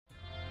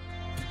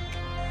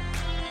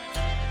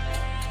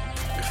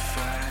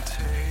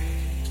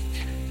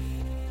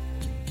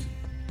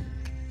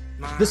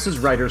This is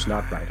Writers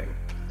Not Writing,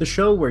 the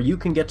show where you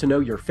can get to know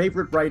your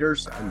favorite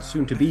writers and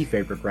soon-to-be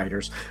favorite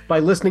writers by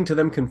listening to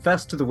them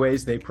confess to the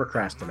ways they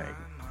procrastinate.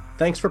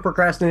 Thanks for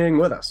procrastinating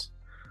with us.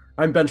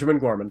 I'm Benjamin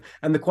Gorman,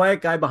 and the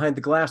quiet guy behind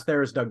the glass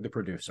there is Doug the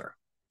producer.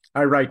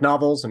 I write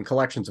novels and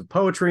collections of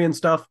poetry and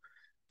stuff.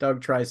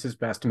 Doug tries his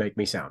best to make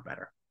me sound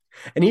better.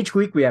 And each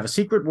week we have a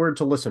secret word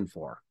to listen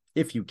for.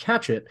 If you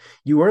catch it,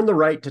 you earn the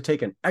right to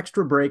take an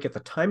extra break at the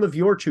time of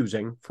your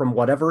choosing from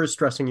whatever is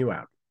stressing you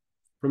out.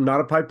 From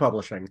Not a Pipe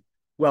Publishing,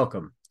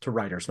 welcome to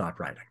Writers Not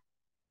Writing.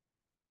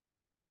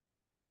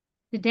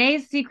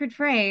 Today's secret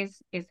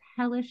phrase is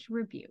hellish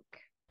rebuke.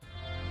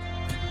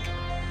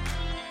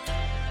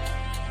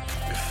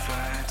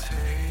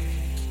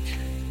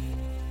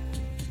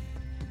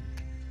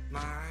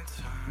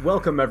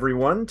 Welcome,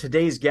 everyone.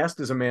 Today's guest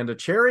is Amanda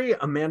Cherry.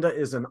 Amanda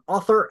is an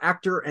author,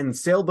 actor, and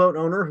sailboat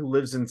owner who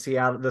lives in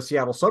the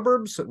Seattle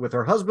suburbs with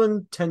her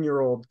husband,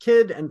 10-year-old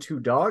kid, and 2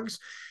 dogs.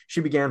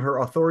 She began her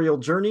authorial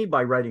journey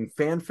by writing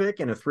fanfic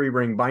in a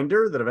 3-ring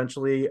binder that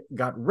eventually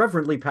got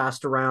reverently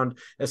passed around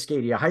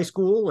Escadia High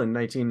School in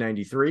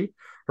 1993.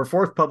 Her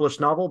 4th published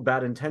novel,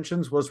 Bad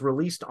Intentions, was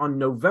released on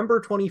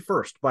November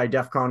 21st by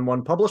DEFCON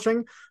 1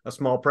 Publishing, a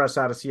small press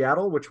out of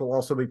Seattle, which will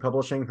also be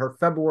publishing her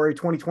February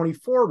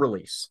 2024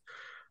 release.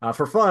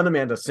 For fun,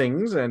 Amanda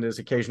sings and is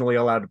occasionally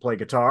allowed to play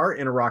guitar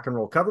in a rock and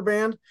roll cover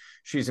band.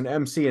 She's an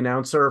MC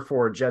announcer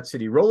for Jet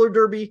City Roller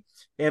Derby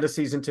and a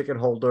season ticket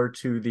holder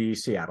to the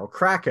Seattle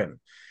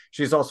Kraken.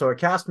 She's also a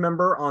cast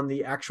member on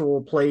the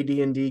actual play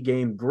D&D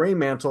game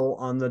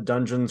Greymantle on the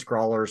Dungeon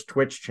Scrawlers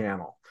Twitch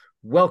channel.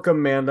 Welcome,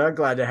 Amanda.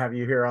 Glad to have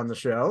you here on the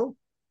show.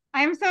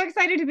 I'm so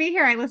excited to be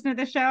here. I listen to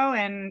the show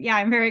and yeah,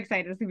 I'm very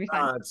excited. It's going to be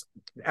fun. It's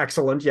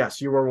excellent. Yes,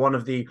 you were one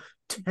of the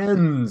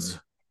tens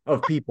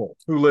of people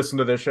who listen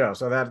to this show,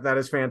 so that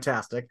is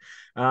fantastic.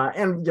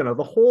 And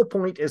the whole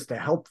point is to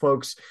help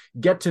folks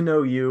get to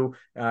know you,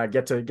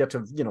 get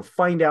to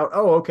find out,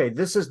 oh, okay,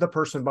 this is the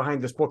person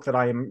behind this book that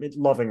I am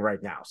loving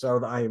right now.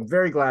 So I am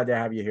very glad to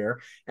have you here.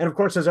 And of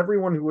course, as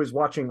everyone who is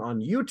watching on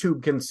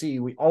YouTube can see,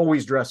 we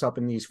always dress up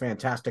in these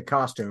fantastic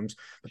costumes,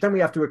 but then we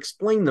have to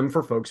explain them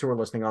for folks who are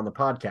listening on the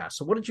podcast.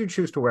 So what did you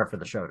choose to wear for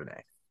the show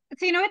today?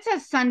 So, it's a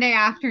Sunday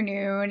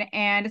afternoon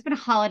and it's been a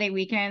holiday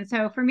weekend.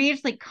 So for me,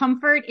 it's like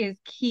comfort is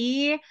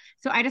key.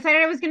 So I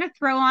decided I was going to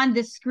throw on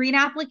this screen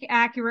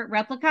accurate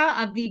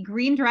replica of the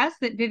green dress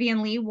that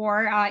Vivien Leigh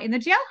wore in the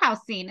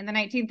jailhouse scene in the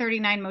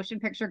 1939 motion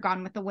picture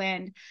Gone with the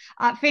Wind.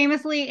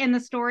 Famously in the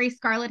story,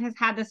 Scarlett has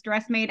had this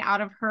dress made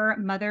out of her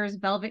mother's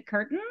velvet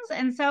curtains.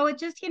 And so it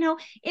just,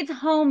 it's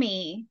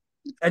homey.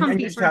 And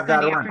you just have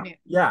that around. Afternoon.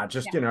 Yeah,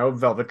 just,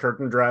 velvet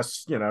curtain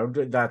dress,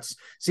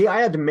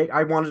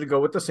 I wanted to go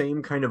with the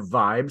same kind of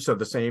vibe, so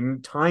the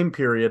same time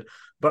period,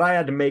 but I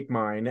had to make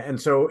mine. And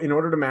so in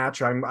order to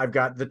match, I've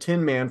got the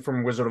Tin Man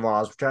from Wizard of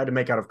Oz, which I had to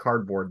make out of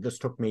cardboard. This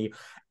took me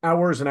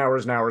hours and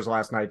hours and hours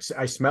last night.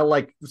 I smell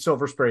like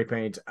silver spray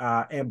paint,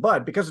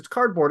 but because it's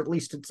cardboard, at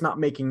least it's not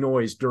making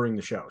noise during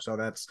the show. So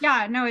that's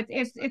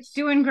it's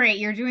doing great.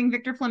 You're doing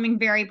Victor Fleming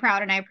very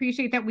proud, and I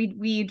appreciate that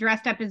we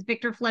dressed up as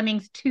Victor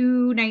Fleming's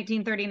 2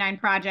 1939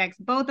 projects,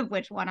 both of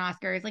which won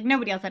Oscars. Like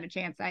nobody else had a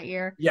chance that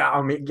year.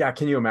 Yeah,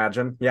 can you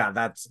imagine?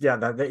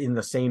 That in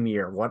the same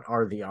year. What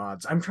are the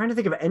odds? I'm trying to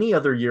think of any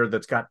other year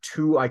that's got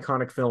 2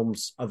 iconic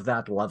films of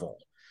that level.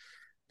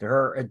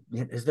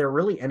 Is there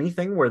really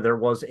anything where there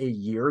was a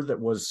year that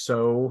was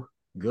so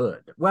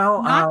good?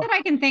 Well, not that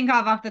I can think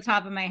of off the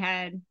top of my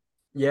head.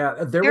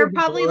 Yeah, there are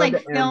probably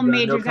like film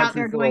majors out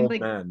there going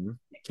like Men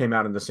came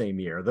out in the same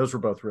year. Those were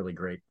both really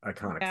great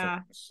iconic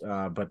films.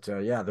 But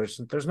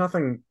there's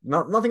nothing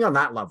on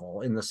that level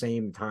in the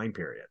same time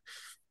period.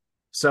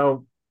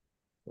 So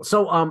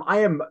I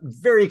am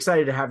very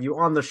excited to have you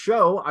on the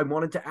show. I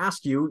wanted to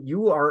ask you,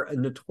 you are a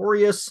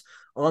notorious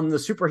on the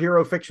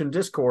superhero fiction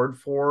Discord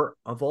for,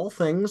 of all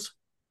things,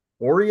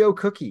 Oreo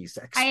cookies.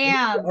 Explain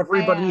to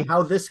everybody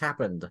how this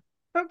happened.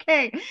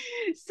 Okay.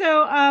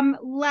 So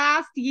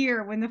last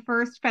year when the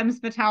first Femmes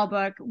Fatale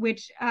book,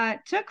 which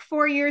took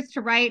 4 years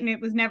to write and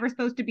it was never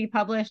supposed to be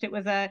published. It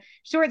was a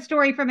short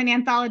story from an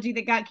anthology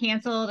that got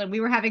canceled and we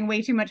were having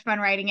way too much fun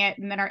writing it.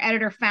 And then our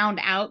editor found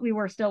out we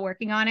were still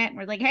working on it and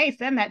we're like, hey,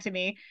 send that to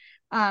me.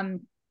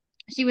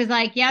 She was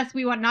like, yes,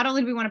 not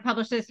only do we want to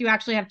publish this, you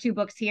actually have 2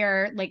 books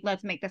here. Like,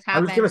 let's make this happen.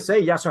 I was going to say,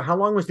 yeah. So how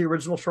long was the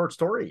original short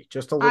story?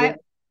 Just a little? It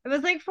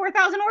was like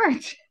 4,000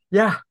 words.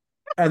 Yeah.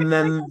 And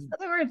then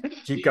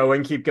keep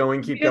going.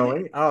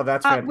 Oh,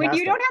 that's fantastic. When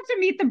you don't have to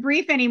meet the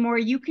brief anymore,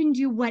 you can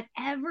do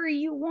whatever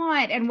you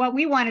want. And what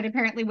we wanted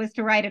apparently was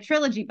to write a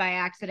trilogy by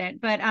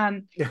accident. But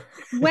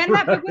when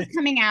that book was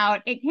coming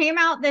out, it came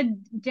out the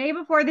day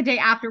before, the day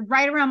after,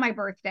 right around my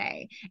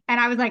birthday. And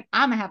I was like,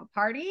 I'm going to have a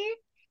party.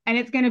 And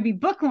it's going to be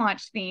book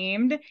launch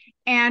themed.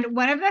 And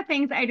one of the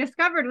things I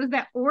discovered was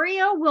that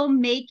Oreo will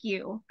make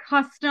you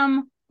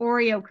custom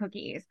Oreo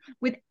cookies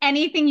with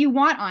anything you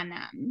want on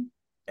them.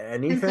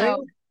 Anything?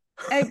 So,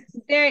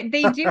 they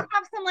do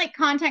have some like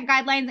content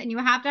guidelines and you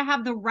have to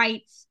have the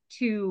rights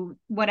to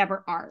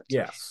whatever art.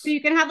 Yes. So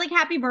you can have like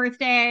happy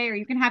birthday or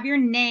you can have your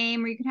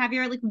name or you can have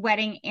your like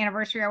wedding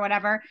anniversary or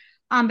whatever.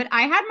 But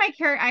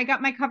I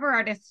got my cover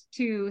artist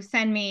to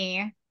send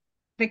me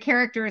the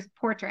characters'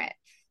 portraits,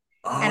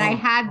 and I Oh,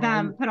 had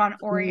them how put on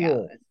Oreos.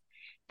 cool.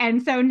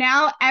 And so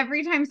now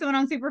every time someone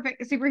on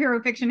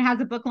superhero fiction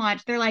has a book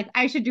launch, they're like,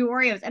 I should do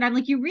Oreos. And I'm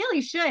like, you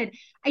really should.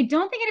 I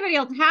don't think anybody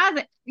else has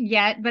it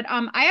yet, but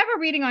I have a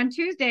reading on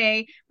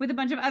Tuesday with a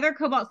bunch of other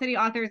Cobalt City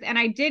authors, and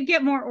I did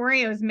get more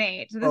Oreos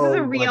made. So this is a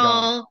Oh my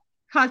God. real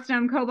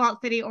custom Cobalt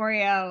City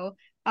Oreo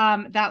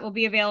that will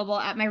be available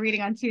at my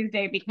reading on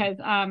Tuesday because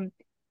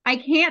I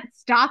can't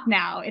stop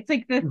now. It's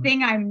like the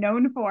thing I'm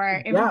known for.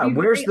 It would Yeah, be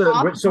where's very the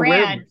off so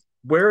brand.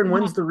 where and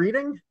when's the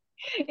reading?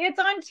 It's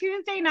on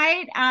Tuesday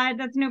night.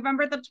 That's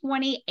November the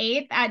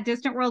 28th at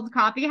Distant Worlds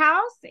Coffee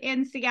House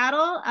in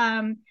Seattle.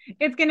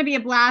 It's going to be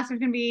a blast. There's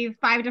going to be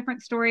 5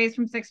 different stories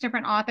from 6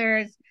 different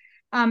authors.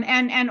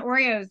 And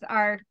Oreos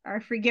are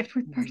free gift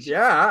with purchase.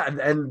 Yeah,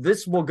 and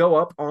this will go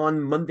up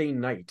on Monday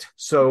night. Oh,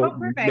 So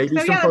perfect. maybe So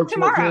some yeah, that's folks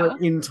won't hear it tomorrow.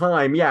 in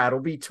time. Yeah, it'll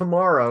be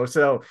tomorrow.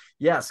 So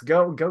yes,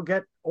 go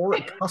get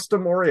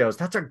custom Oreos.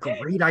 That's a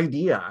great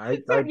idea.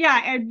 So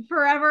yeah, and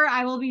forever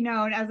I will be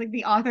known as like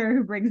the author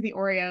who brings the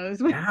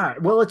Oreos. Yeah,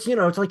 well, it's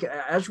like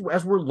as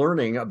we're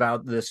learning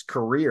about this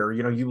career,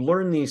 you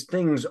learn these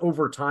things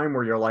over time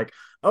where you're like,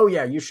 oh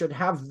yeah, you should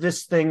have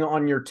this thing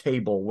on your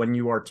table when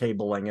you are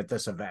tabling at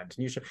this event.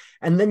 And you should,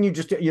 and then you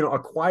just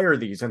acquire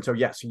these. And so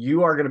yes,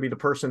 you are going to be the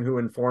person who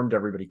informed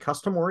everybody.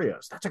 Custom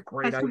Oreos. That's a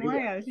great Custom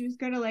idea. Oreos. You just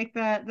go to like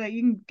the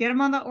you can get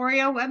them on the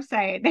Oreo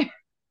website.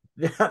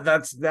 Yeah,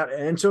 that's that.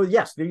 And so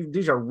yes,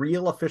 these are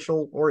real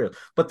official Oreos,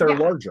 but they're Yeah.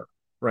 larger,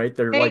 right?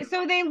 They're They like,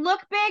 so they look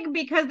big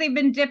because they've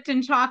been dipped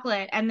in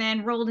chocolate and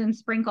then rolled in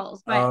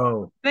sprinkles. But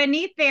oh,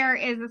 beneath there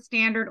is a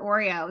standard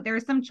Oreo.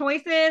 There's some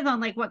choices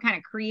on like what kind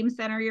of cream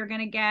center you're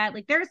gonna get.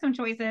 Like there's some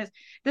choices.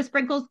 The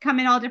sprinkles come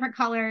in all different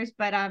colors,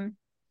 but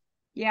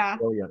yeah.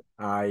 brilliant.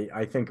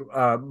 I think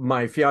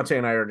my fiance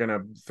and I are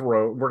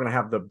we're gonna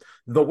have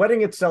the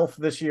wedding itself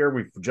this year.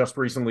 We've just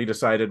recently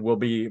decided we'll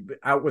be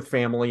out with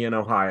family in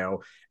Ohio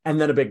and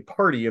then a big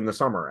party in the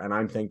summer. And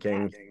I'm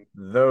thinking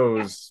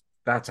Yeah.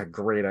 that's a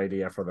great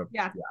idea for the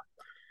Yeah.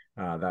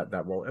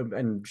 that will,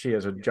 and she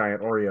is a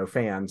giant Oreo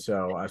fan,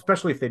 so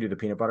especially if they do the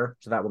peanut butter,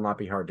 so that will not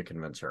be hard to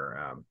convince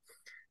her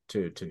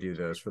to do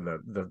those for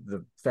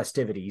the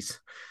festivities.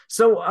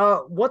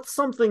 So what's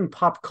something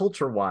pop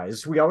culture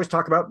wise we always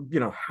talk about,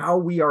 how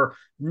we are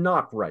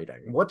not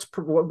writing, what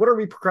are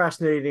we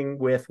procrastinating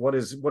with, what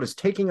is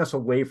taking us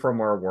away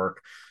from our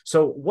work?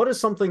 So what is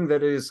something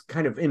that is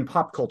kind of in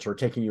pop culture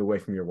taking you away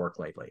from your work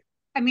lately?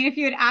 I mean, if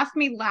you had asked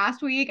me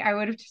last week, I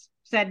would have just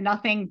said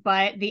nothing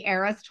but the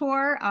Eras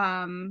tour.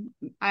 I'm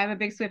a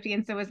big Swiftie,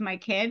 and so was my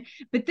kid.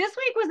 But this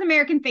week was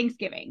American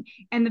Thanksgiving,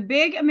 and the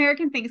big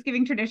American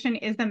Thanksgiving tradition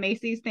is the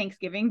Macy's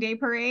Thanksgiving Day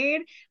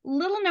Parade.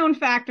 Little known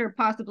fact, or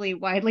possibly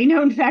widely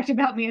known fact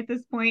about me at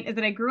this point, is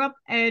that I grew up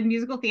in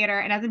musical theater,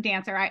 and as a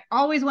dancer, I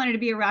always wanted to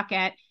be a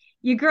Rockette.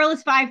 Your girl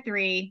is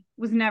 5'3",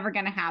 was never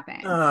going to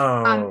happen.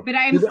 Oh, But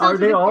I'm still are to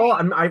they this all?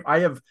 day. I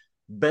have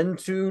been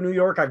to New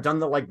York. I've done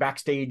the like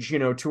backstage,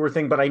 tour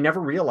thing, but I never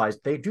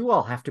realized they do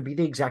all have to be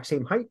the exact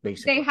same height, They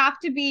basically. have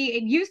to be,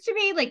 it used to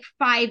be like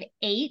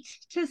 5'8"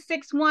 to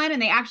 6'1",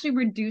 and they actually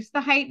reduced the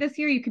height this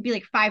year. You could be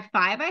like 5'5",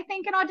 I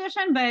think, in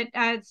audition, but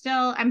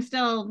I'm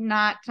still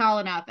not tall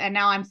enough, and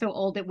now I'm so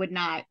old it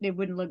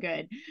wouldn't look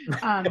good.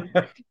 um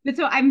but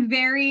so I'm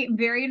very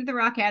very into the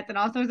Rockettes, and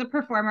also as a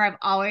performer I've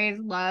always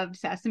loved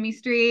Sesame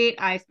Street.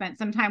 I spent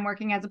some time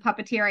working as a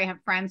puppeteer. I have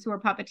friends who are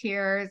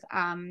puppeteers.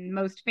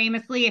 Most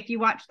famously, if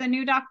you watch the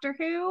new Doctor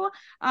Who,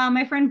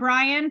 my friend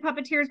Brian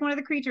puppeteers one of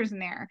the creatures in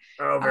there.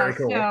 Oh, very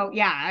cool. So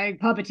yeah,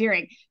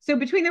 puppeteering. So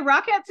between the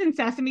Rockettes and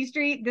Sesame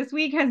Street, this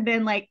week has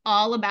been like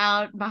all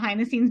about behind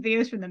the scenes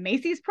videos from the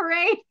Macy's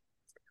parade.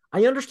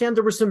 I understand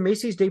there was some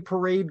Macy's Day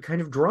Parade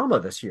kind of drama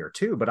this year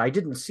too, but I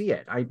didn't see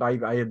it. I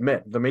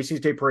admit the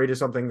Macy's Day Parade is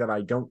something that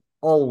I don't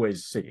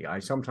always see. I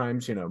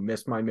sometimes,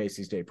 miss my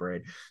Macy's Day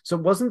Parade. So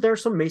wasn't there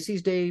some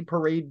Macy's Day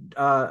Parade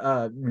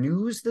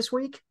news this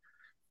week?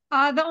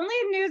 The only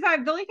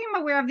thing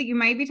I'm aware of that you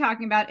might be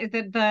talking about is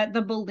that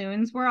the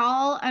balloons were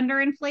all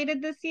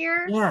underinflated this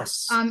year.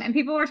 Yes. And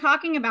people were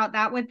talking about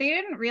that. What they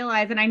didn't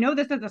realize, and I know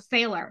this as a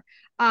sailor,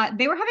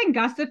 they were having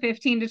gusts of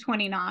 15 to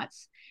 20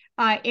 knots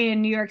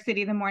in New York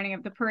City the morning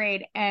of the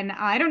parade. And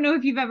I don't know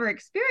if you've ever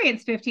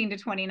experienced 15 to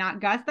 20 knot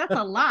gusts. That's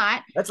a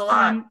lot. That's a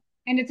lot.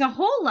 And it's a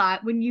whole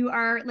lot when you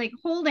are like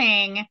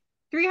holding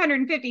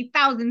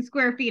 350,000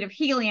 square feet of Oh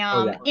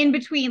helium yeah. in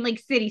between like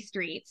city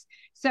streets.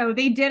 So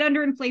they did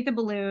underinflate the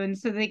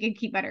balloons so they could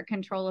keep better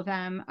control of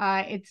them.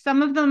 It's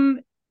some of them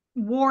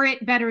wore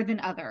it better than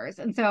others,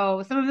 and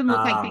so some of them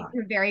look like things Ah,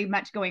 were very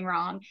much going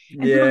wrong,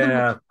 and some of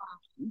them look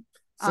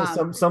yeah.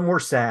 So fine. some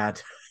were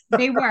sad.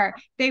 They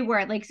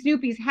were like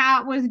Snoopy's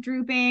hat was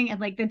drooping, and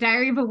like the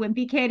Diary of a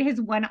Wimpy Kid, his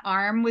one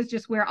arm was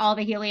just where all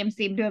the helium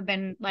seemed to have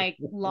been like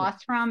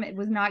lost from. It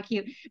was not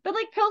cute. But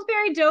like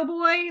Pillsbury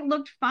Doughboy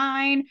looked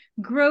fine.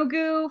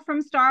 Grogu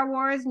from Star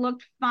Wars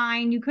looked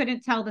fine. You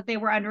couldn't tell that they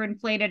were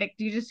underinflated.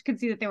 You just could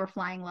see that they were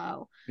flying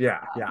low.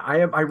 Yeah, yeah.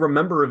 I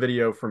remember a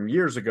video from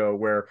years ago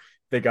where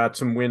they got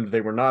some wind they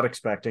were not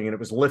expecting, and it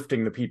was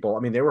lifting the people. I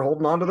mean, they were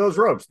holding on to those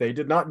ropes. They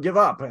did not give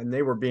up, and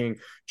they were being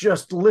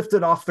just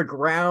lifted off the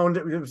ground.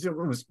 It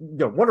was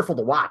wonderful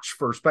to watch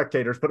for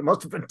spectators, but it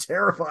must have been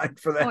terrifying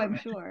for them. Oh, I'm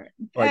sure.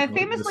 Like,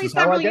 Famously,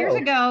 several years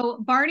ago,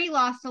 Barney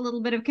lost a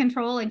little bit of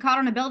control and caught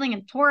on a building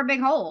and tore a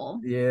big hole.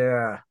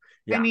 Yeah.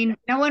 Yeah. I mean,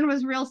 no one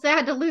was real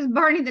sad to lose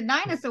Barney the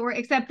dinosaur,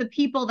 except the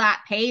people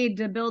that paid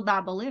to build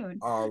that balloon.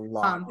 A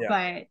lot. Yeah.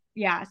 But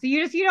yeah, so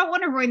you don't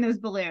want to ruin those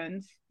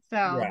balloons.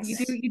 So yes.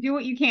 you do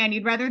what you can.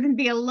 You'd rather than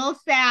be a little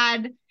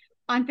sad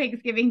on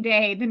Thanksgiving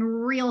Day than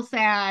real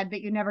sad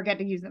that you never get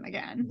to use them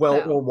again.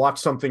 Well, we'll watch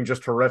something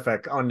just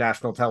horrific on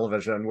national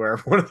television where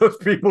one of those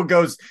people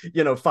goes,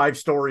 5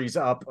 stories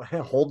up,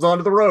 holds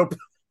onto the rope.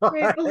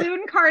 Right,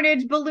 balloon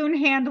carnage, balloon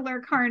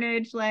handler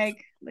carnage.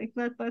 Like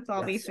let's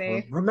all be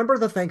safe. Remember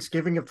the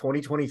Thanksgiving of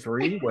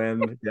 2023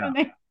 when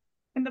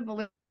and the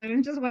balloon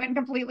just went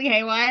completely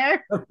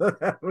haywire.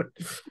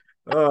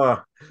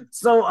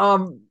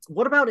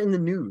 What about in the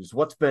news?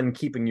 What's been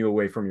keeping you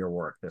away from your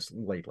work this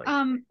lately?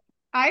 I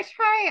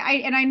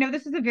know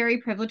this is a very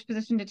privileged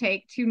position to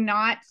take, to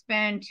not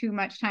spend too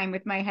much time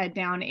with my head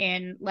down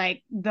in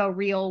like the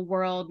real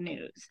world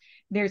news.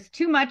 There's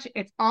too much.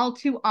 It's all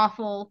too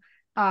awful.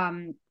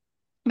 The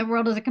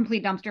world is a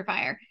complete dumpster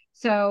fire.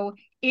 So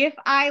if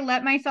I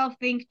let myself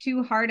think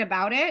too hard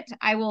about it,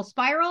 I will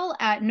spiral.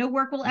 No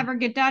work will ever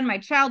get done. My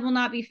child will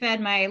not be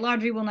fed. My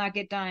laundry will not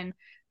get done.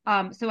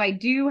 So I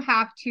do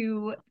have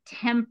to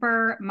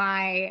temper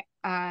my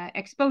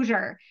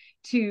exposure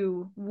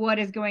to what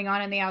is going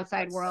on in the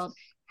outside world.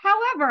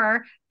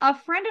 However, a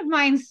friend of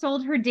mine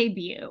sold her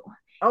debut.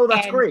 Oh,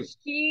 that's great.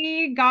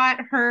 She got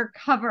her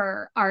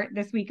cover art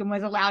this week and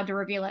was allowed to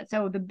reveal it.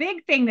 So the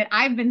big thing that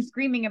I've been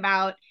screaming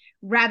about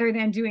rather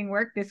than doing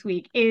work this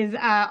week is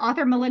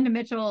author Melinda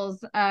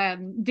Mitchell's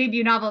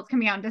debut novel. It's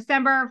coming out in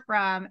December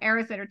from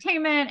Eris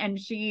Entertainment, and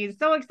she's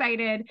so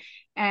excited.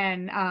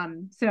 And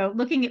so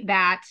looking at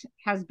that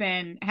has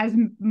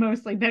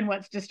mostly been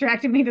what's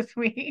distracted me this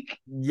week.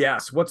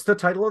 Yes. What's the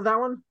title of that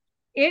one?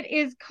 It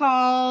is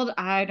called,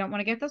 I don't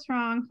want to get this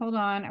wrong. Hold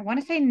on. I want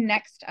to say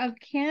Next of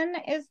Kin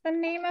is the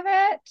name of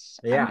it.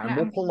 Yeah, and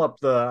we'll pull up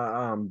the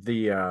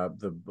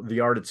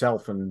art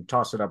itself and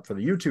toss it up for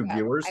the YouTube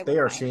viewers. They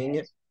are seeing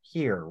it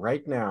here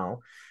right now.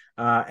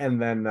 So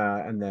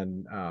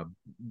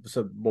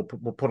we'll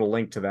put a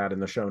link to that in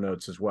the show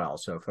notes as well.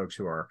 So folks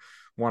who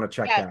want to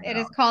check that out. It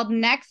is called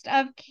Next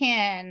of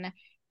Kin.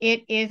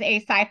 It is a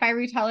sci-fi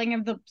retelling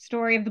of the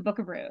story of the Book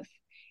of Ruth.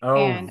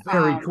 Oh,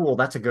 very cool.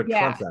 That's a good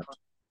concept.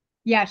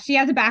 Yeah, she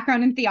has a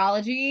background in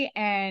theology,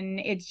 and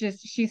it's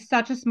just, she's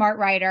such a smart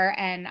writer,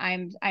 and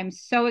I'm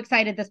so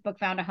excited this book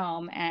found a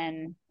home.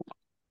 And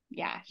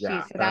that's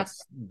cool.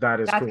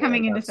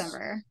 Coming in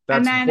December. That's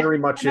and then very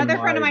much another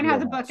friend of mine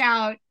has a book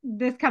out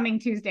this coming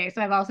Tuesday,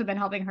 so I've also been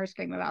helping her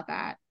scream about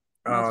that.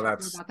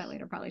 That's about that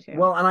later probably too.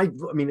 Well, and I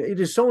mean,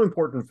 it is so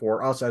important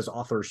for us as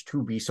authors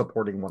to be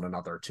supporting one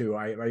another too.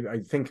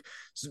 I think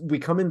we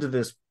come into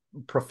this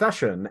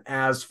profession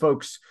as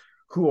folks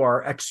who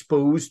are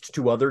exposed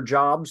to other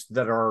jobs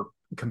that are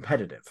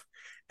competitive.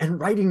 And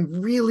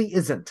writing really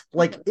isn't.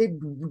 Like,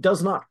 it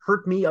does not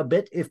hurt me a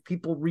bit if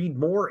people read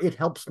more. It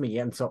helps me.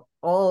 And so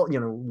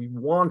we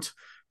want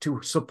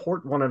to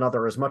support one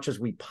another as much as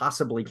we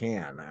possibly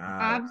can.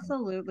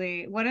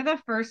 Absolutely. One of the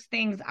first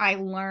things I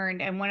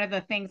learned, and one of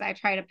the things I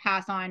try to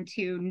pass on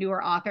to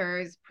newer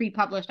authors,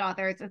 pre-published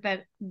authors, is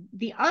that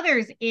the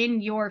others in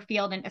your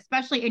field, and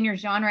especially in your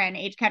genre and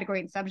age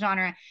category and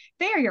subgenre,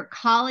 they are your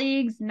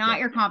colleagues, not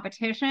your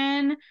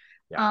competition.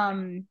 Yeah.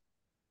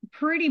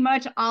 Pretty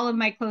much all of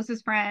my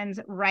closest friends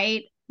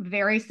write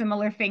very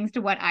similar things to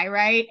what I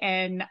write.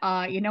 And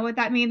you know what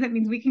that means? That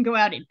means we can go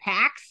out in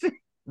packs.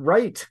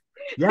 Right.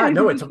 Yeah,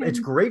 no, it's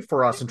great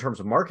for us in terms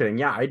of marketing.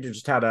 Yeah, I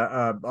just had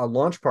a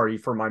launch party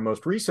for my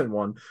most recent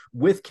one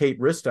with Kate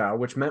Ristow,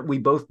 which meant we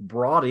both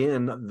brought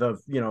in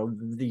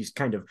these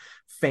kind of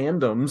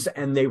fandoms,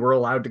 and they were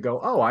allowed to go,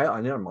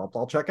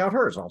 I'll check out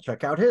hers, I'll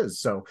check out his.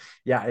 So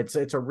yeah, it's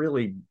a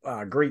really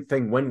great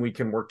thing when we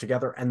can work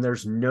together, and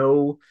there's I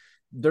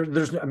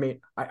mean,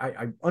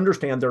 I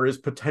understand there is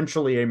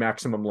potentially a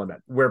maximum limit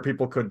where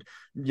people could,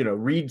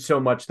 read so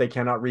much they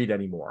cannot read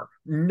anymore.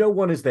 No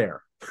one is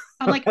there.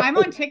 I'm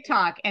on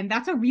TikTok, and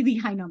that's a really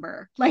high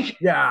number. Like,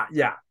 yeah.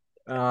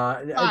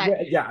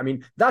 I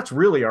mean, that's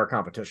really our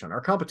competition.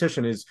 Our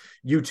competition is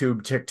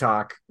YouTube,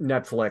 TikTok,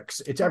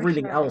 Netflix. It's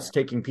everything else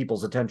taking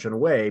people's attention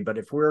away. But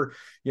if we're,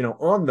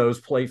 on those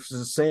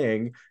places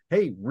saying,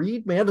 hey,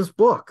 read Amanda's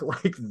book,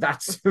 like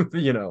that's,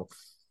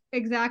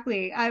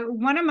 Exactly.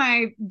 One of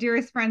my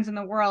dearest friends in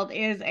the world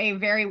is a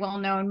very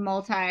well-known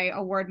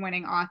multi-award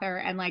winning author.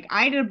 And like,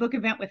 I did a book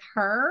event with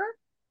her.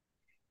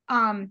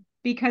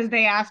 because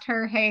they asked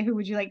her, hey, who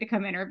would you like to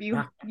come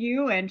interview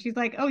you? And she's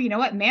like, oh, you know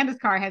what? Amanda's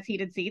car has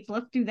heated seats.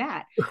 Let's do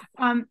that.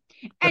 And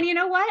you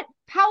know what?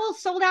 Powell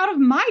sold out of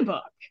my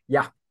book.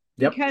 Yeah.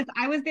 Yep. Because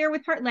I was there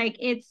with her. Like,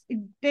 it's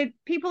the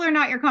people are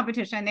not your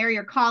competition. They're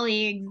your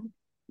colleagues.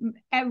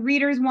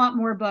 Readers want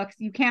more books.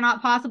 You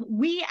cannot possibly,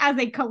 we as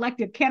a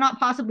collective cannot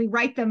possibly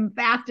write them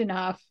fast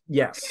enough.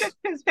 Yes.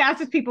 As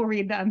fast as people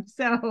read them.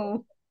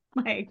 So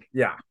like,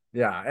 yeah.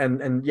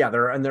 And yeah,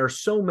 there are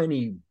so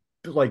many,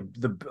 like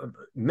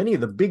many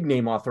of the big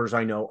name authors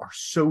I know are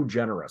so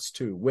generous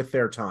too with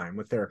their time,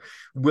 with their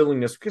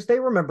willingness, because they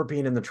remember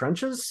being in the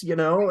trenches,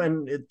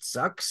 and it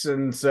sucks.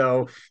 And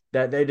so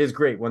that it is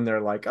great when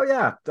they're like, oh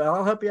yeah,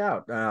 I'll help you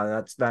out.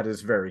 That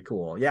is very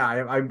cool. Yeah.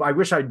 I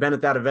wish I'd been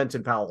at that event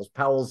in Powell's.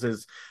 Powell's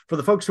is, for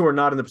the folks who are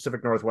not in the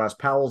Pacific Northwest,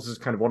 Powell's is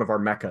kind of one of our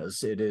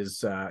meccas. It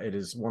is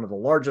one of the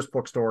largest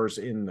bookstores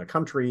in the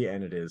country.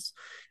 And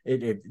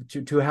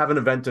to have an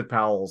event at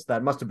Powell's,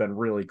 that must've been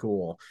really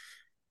cool.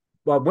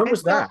 Well, when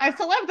was that? I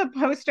still have the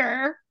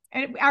poster.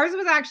 Ours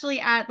was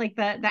actually at like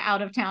the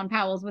out of town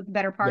Powell's with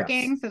better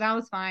parking, yes. So that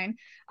was fine.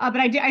 But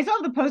I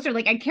still have the poster.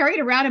 Like I carry it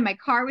around in my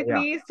car with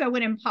me, so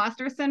when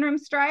imposter syndrome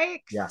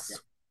strikes, yes,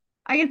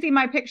 I can see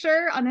my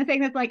picture on the thing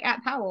that's like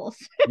at Powell's.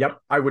 Yep,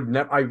 I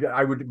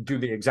would do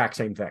the exact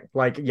same thing.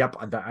 Like, yep,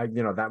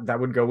 that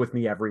would go with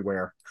me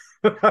everywhere.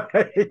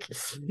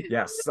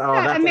 Yes.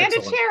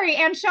 Amanda Cherry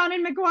and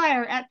Shannon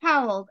McGuire at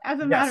Powell's, as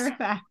a matter of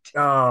fact.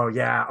 Oh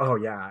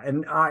yeah.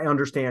 And I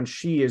understand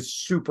she is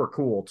super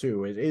cool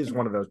too. It is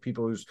one of those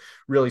people who's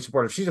really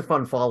supportive. She's a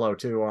fun follow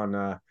too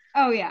on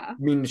oh yeah. I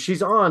mean,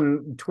 she's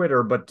on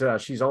Twitter, but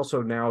she's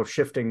also now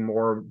shifting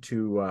more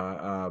to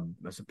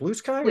is it Blue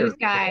Sky? Blue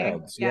Sky.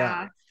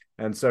 Yeah.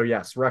 And so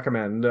yes,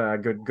 recommend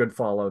good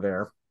follow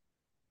there.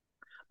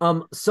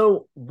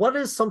 So what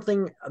is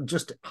something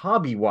just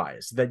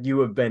hobby-wise that you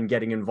have been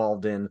getting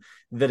involved in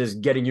that is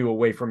getting you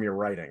away from your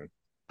writing?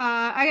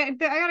 I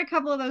got a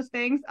couple of those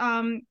things.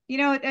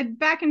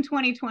 Back in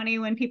 2020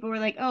 when people were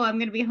like, oh, I'm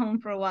going to be home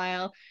for a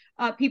while,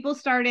 people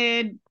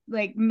started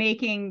like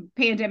making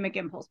pandemic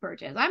impulse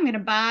purchases. I'm going to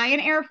buy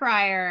an air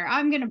fryer.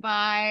 I'm going to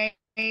buy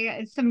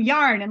some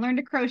yarn and learn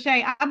to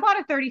crochet. I bought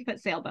a 30-foot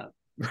sailboat.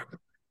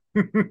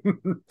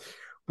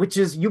 Which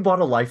is, you bought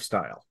a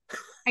lifestyle.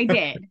 I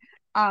did.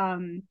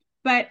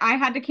 But I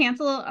had to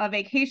cancel a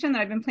vacation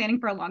that I've been planning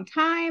for a long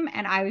time,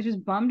 and I was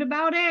just bummed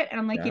about it. And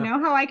I'm like, you know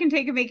how I can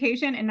take a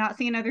vacation and not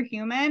see another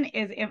human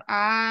is if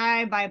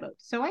I buy a boat.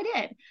 So I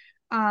did.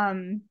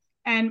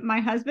 And my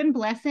husband,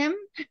 bless him,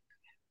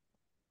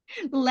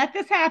 let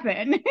this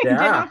happen. Did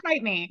not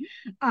fight me.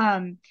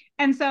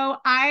 And so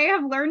I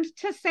have learned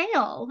to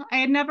sail. I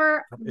had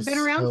never been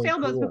around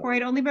sailboats before.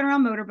 I'd only been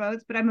around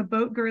motorboats, but I'm a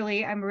boat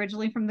girly. I'm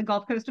originally from the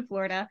Gulf Coast of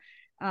Florida.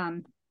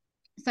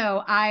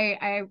 So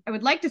I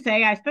would like to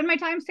say I spend my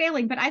time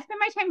sailing, but I spend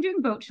my time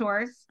doing boat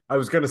chores. I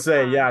was going to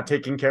say,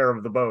 taking care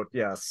of the boat.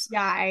 Yes.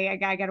 Yeah. I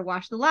got to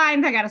wash the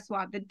lines. I got to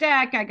swab the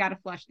deck. I got to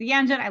flush the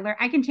engine.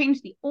 I can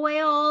change the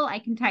oil. I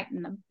can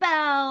tighten the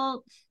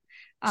belt.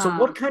 So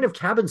what kind of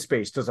cabin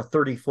space does a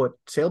 30-foot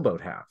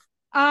sailboat have?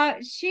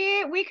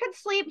 We could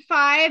sleep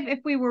 5 if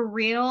we were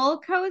real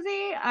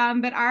cozy.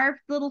 But our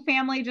little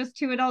family, just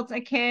 2 adults, a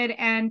kid,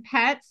 and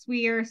pets,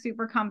 we are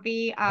super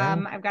comfy.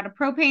 I've got a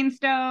propane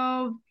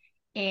stove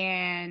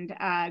and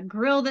a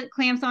grill that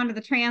clamps onto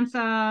the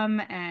transom,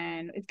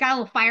 and it's got a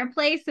little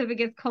fireplace, so if it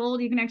gets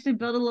cold you can actually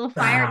build a little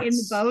fire in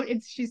the boat.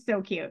 She's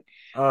so cute.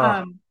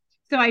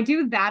 So I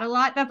do that a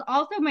lot. That's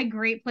also my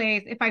great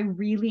place if I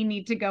really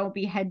need to go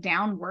be head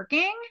down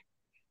working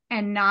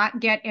and not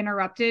get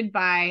interrupted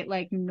by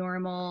like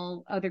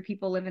normal other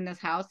people live in this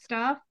house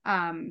stuff.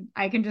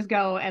 I can just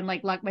go and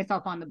like lock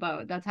myself on the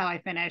boat. That's how I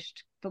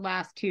finished the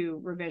last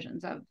 2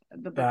 revisions of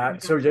the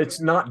book. So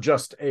it's not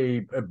just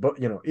a book,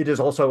 it is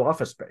also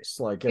office space.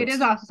 Like it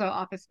is also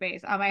office space.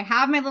 I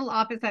have my little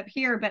office up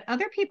here, but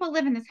other people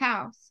live in this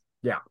house.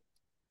 Yeah.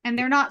 And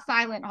they're not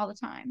silent all the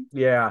time.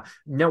 Yeah.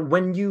 Now,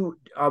 when you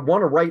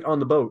want to write on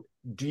the boat,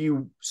 do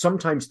you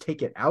sometimes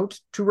take it out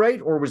to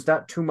write, or was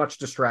that too much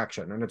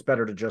distraction and it's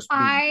better to just be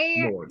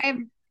ignored?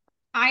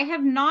 I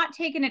have not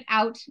taken it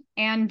out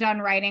and done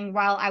writing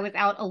while I was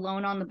out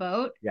alone on the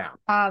boat. Yeah.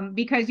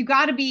 Because you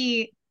got to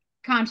be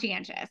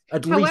conscientious.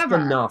 At least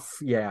enough.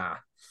 Yeah.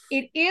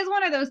 It is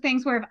one of those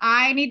things where if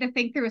I need to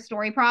think through a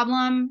story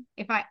problem,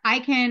 if I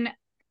can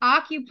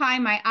occupy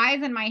my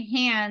eyes and my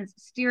hands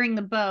steering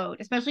the boat,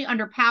 especially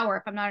under power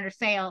if I'm not under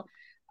sail,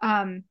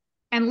 and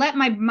let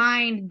my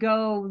mind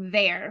go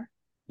there.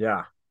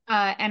 Yeah.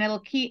 And it'll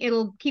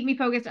keep me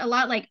focused a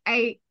lot. Like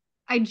I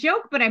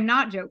joke, but I'm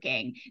not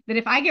joking, that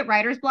if I get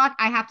writer's block,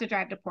 I have to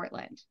drive to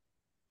Portland.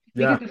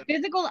 Because the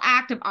physical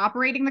act of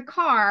operating the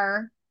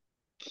car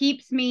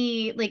keeps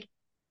me like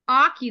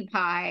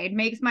occupied,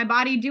 makes my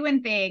body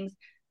doing things,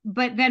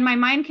 but then my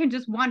mind can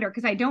just wander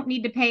because I don't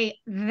need to pay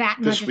that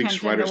much attention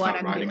to what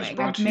I'm doing.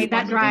 I've made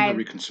that drive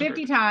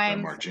 50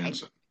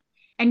 times.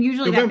 And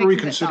usually that November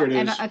fixes Reconsidered itself.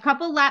 And is a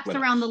couple laps what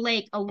around else? the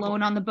lake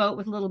alone on the boat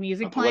with a little A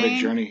music poetic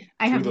playing, journey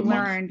I through have the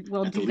month learned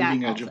will at the do that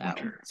leading edge of also.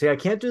 winter. See, I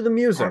can't do the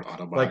music. Part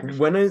Like autobiography,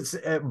 when it's,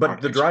 but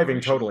part the driving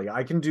exploration, totally.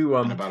 I can do.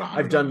 and about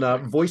I've 100 done other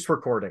things. voice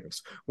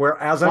recordings where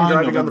as I'm Find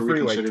driving on the November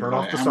freeway, Reconsidered turn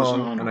off via the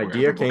song, Amazon an or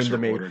idea wherever came books to are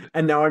me, ordered.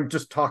 and now I'm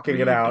just talking it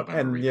Read out, November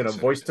and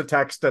Reconsidered. voice to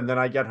text, and then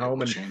I get It home,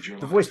 will and change your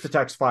the life. voice to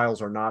text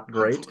files are not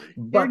great, Hopefully.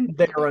 but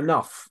they're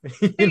enough,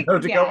 to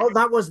go. Oh,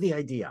 that was the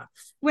idea.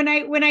 When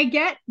I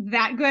get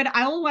that good,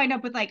 I will wind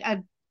up with like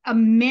a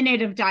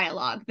minute of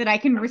dialogue that I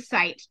can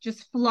recite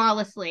just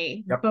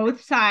flawlessly,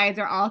 both sides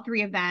or all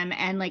three of them,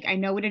 and like I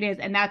know what it is,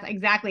 and that's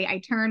exactly. I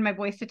turn my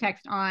voice to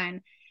text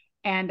on,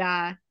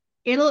 and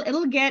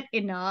it'll get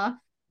enough.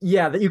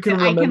 Yeah, that you can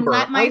remember. I can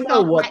let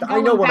myself let go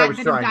of I that was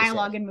bit of trying to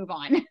dialogue say. and move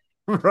on.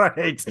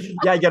 Right.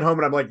 Yeah, I get home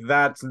and I'm like,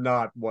 that's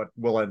not what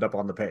will end up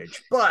on the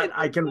page, but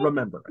I can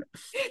remember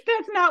it.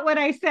 That's not what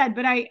I said,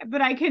 but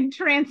I can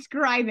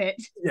transcribe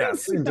it.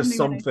 Yes, into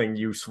something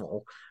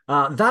useful.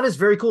 That is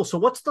very cool. So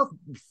what's the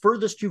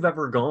furthest you've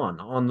ever gone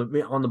on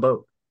the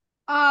boat?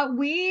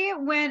 We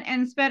went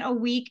and spent a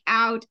week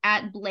out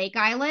at Blake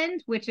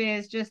Island, which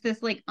is just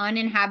this like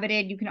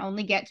uninhabited, you can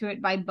only get to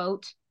it by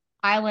boat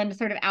island,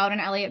 sort of out in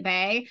Elliott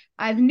Bay.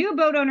 As new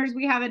boat owners,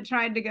 we haven't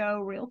tried to go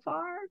real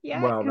far yet.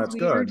 Well, that's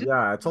good.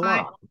 Yeah, it's a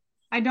lot.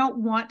 I don't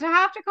want to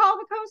have to call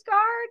the Coast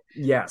Guard.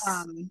 Yes.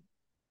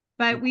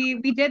 But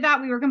we did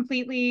that. We were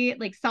completely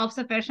like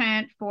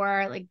self-sufficient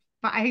for like,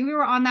 I think we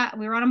were on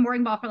a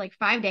mooring ball for like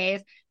 5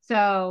 days.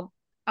 So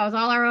I was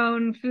all our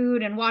own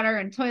food and water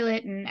and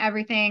toilet and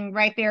everything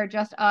right there,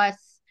 just us.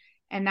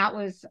 And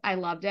I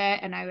loved it.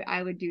 And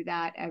I would do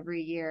that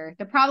every year.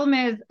 The problem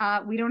is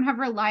we don't have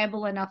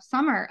reliable enough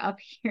summer up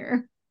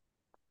here.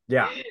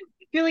 Yeah.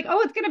 You're like, oh,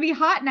 it's going to be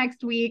hot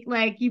next week.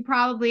 Like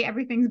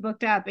everything's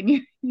booked up and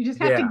you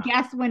just have to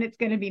guess when it's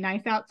going to be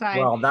nice outside.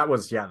 Well,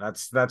 that's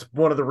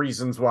one of the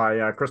reasons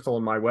why Crystal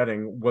and my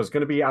wedding was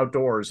going to be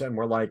outdoors. And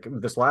we're like,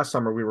 this last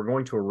summer, we were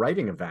going to a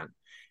writing event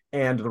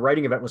and the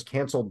writing event was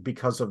canceled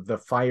because of the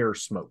fire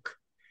smoke.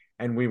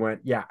 And we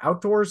went,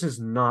 outdoors is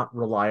not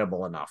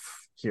reliable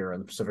enough here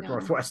in the Pacific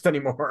Northwest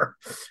anymore.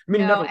 I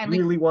mean, it never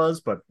really was,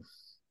 but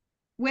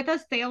with a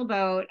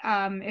sailboat,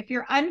 if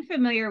you're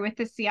unfamiliar with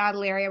the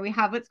Seattle area, we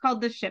have what's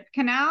called the Ship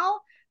Canal,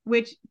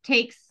 which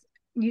takes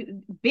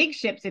big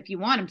ships, if you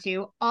want them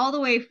to, all the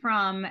way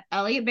from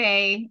Elliott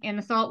Bay in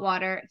the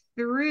saltwater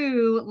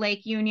through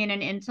Lake Union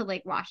and into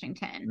Lake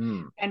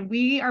Washington. And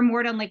we are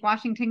moored on Lake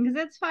Washington because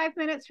it's 5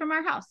 minutes from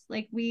our house.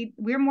 Like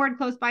we're moored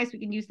close by, so we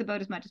can use the boat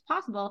as much as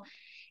possible.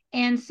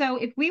 And so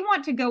if we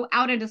want to go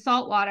out into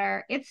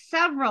saltwater, it's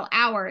several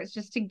hours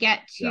just to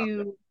get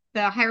to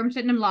the Hiram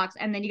Chittenden locks,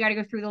 and then you got to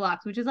go through the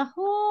locks, which is a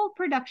whole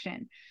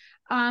production.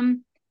 And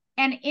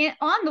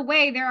on the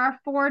way, there are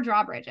 4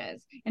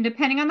 drawbridges, and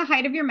depending on the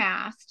height of your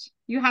mast,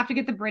 you have to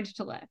get the bridge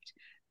to lift.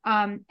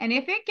 And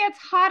if it gets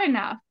hot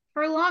enough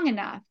for long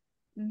enough,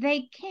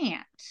 they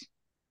can't.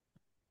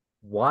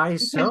 Why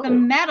because so? Because the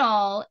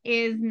metal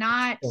is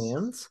not.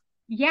 Expands?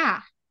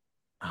 Yeah.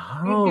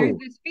 Oh. There's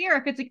this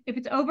fear if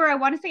it's over, I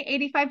want to say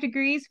 85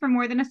 degrees for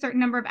more than a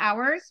certain number of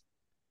hours,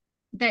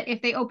 that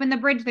if they open the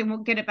bridge, they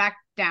won't get it back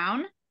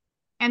down.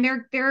 And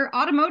they're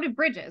automotive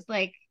bridges,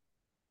 like,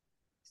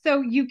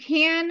 so you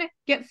can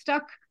get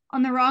stuck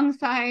on the wrong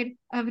side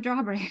of a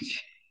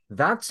drawbridge.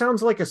 That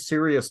sounds like a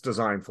serious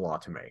design flaw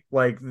to me.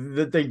 Like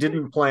that they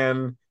didn't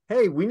plan,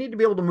 hey, we need to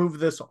be able to move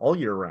this all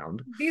year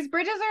round. These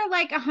bridges are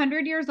like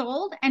 100 years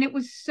old, and it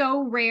was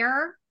so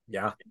rare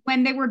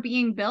when they were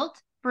being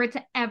built for it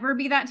to ever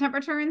be that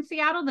temperature in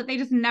Seattle that they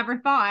just never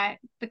thought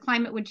the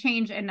climate would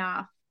change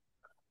enough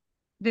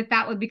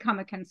that would become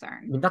a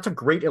concern. I mean, that's a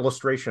great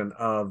illustration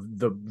of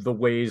the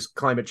ways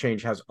climate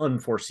change has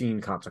unforeseen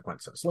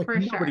consequences. Like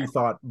nobody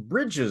thought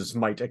bridges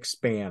might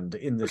expand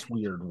in this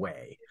weird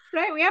way.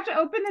 Right, we have to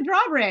open the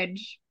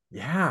drawbridge.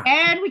 Yeah,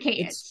 and we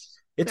can't.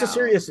 It's a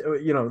serious,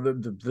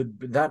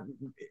 that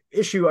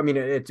issue. I mean,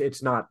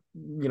 it's not,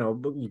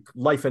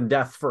 life and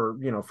death for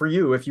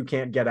you if you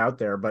can't get out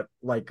there. But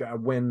like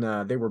when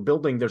they were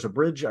building, there's a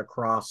bridge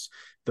across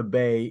the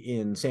bay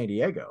in San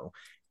Diego,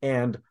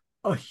 and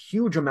a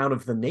huge amount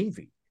of the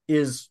Navy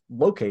is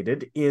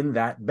located in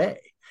that bay.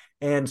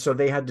 And so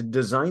they had to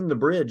design the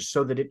bridge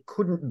so that it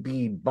couldn't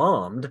be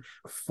bombed,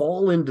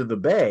 fall into the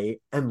bay,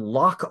 and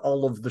lock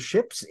all of the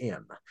ships in.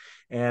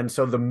 And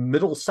so the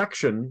middle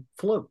section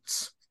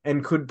floats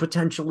and could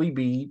potentially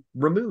be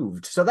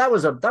removed. So that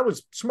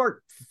was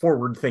smart,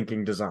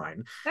 forward-thinking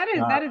design.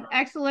 That is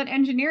excellent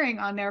engineering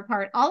on their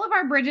part. All of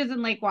our bridges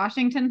in Lake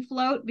Washington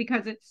float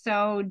because it's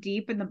so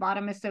deep and the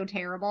bottom is so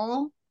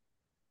terrible.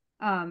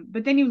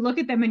 But then you look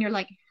at them and you're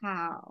like,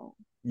 how?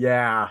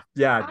 Yeah.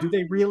 How do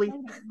they really?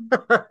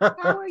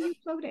 How are you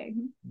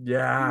floating?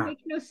 Yeah. It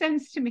makes no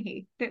sense to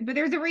me. But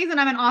there's a reason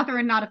I'm an author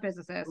and not a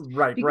physicist.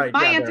 Right.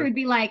 My answer would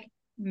be like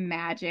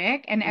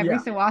magic. And every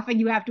so often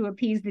you have to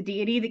appease the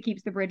deity that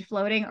keeps the bridge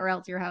floating, or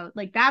else you're out.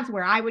 Like that's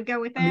where I would go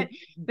with it.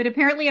 But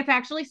apparently it's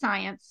actually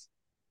science.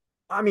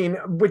 I mean,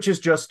 which is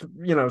just,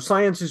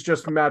 science is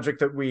just magic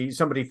that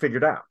somebody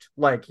figured out.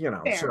 Like,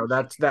 so Fair.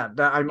 that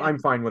Yeah. I'm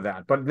fine with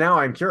that. But now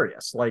I'm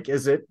curious. Like,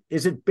 is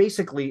it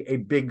basically a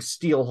big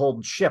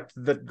steel-hulled ship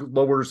that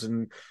lowers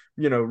and,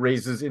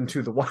 raises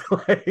into the water?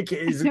 Like,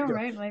 is it? No,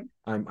 right? Like,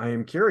 I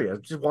am curious.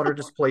 Just water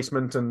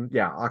displacement and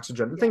yeah,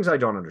 oxygen, yeah, things I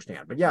don't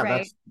understand. But yeah,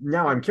 right.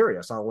 now I'm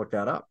curious. I'll look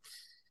that up.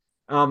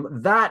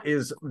 That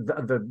is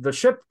the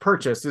ship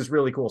purchase is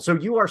really cool. So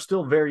you are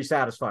still very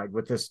satisfied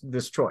with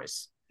this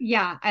choice.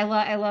 Yeah, I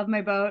love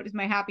my boat. It's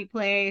my happy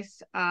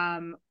place.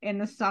 In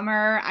the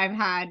summer, I've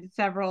had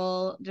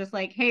several just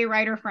like, hey,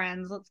 writer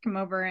friends, let's come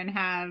over and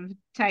have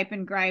type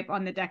and gripe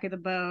on the deck of the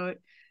boat.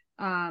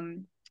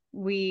 Um,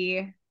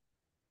 we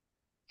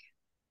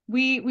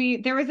we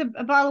there was a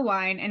bottle of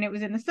wine and it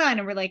was in the sun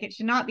and we're like it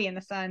should not be in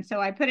the sun, so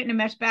I put it in a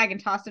mesh bag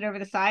and tossed it over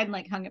the side and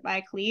like hung it by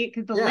a cleat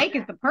because the Yeah. lake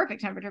is the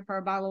perfect temperature for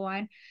a bottle of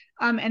wine.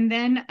 And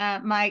then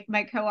my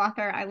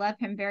co-author, I love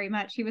him very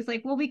much, he was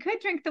like, well, we could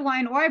drink the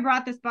wine, or I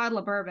brought this bottle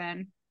of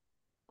bourbon.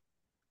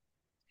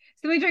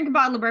 So we drank a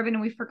bottle of bourbon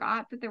and we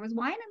forgot that there was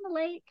wine in the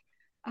lake.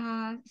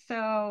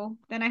 So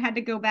then I had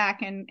to go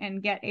back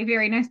and get a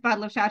very nice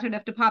bottle of Chateau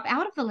Neuf to pop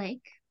out of the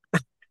lake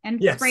and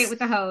spray it Yes. with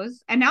the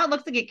hose. And now it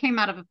looks like it came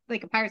out of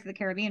like a Pirates of the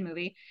Caribbean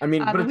movie. I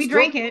mean, but But it's we still,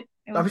 drank it.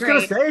 It I was was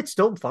gonna great. say it's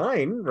still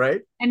fine,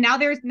 right? And now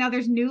there's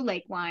new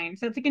lake wine.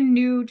 So it's like a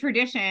new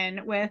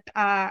tradition with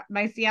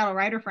my Seattle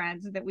writer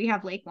friends that we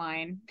have lake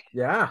wine.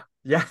 Yeah.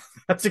 Yeah.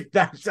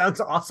 That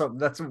sounds awesome.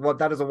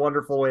 That is a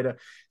wonderful way to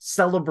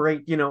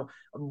celebrate.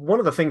 One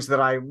of the things that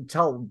I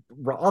tell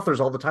authors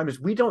all the time is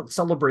we don't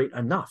celebrate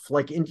enough.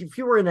 Like if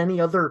you were in any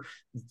other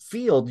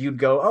field, you'd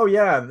go, oh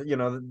yeah,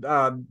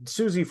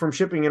 Susie from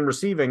shipping and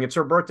receiving, it's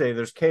her birthday.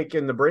 There's cake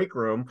in the break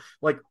room.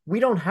 Like we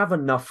don't have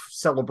enough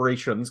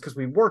celebrations because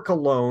we work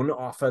alone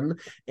often,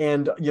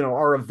 and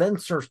our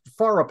events are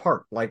far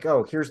apart. Like,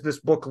 oh, here's this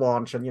book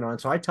launch,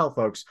 and so I tell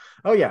folks,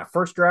 oh yeah,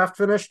 first draft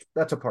finished,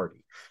 that's a party.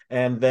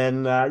 And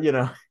then and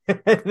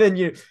then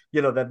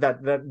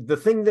that the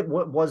thing that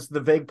was the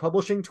vague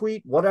publishing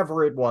tweet,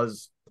 whatever it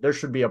was, there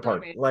should be a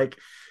party. Like,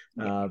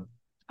 Yeah.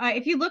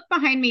 If you look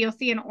behind me, you'll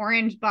see an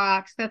orange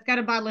box that's got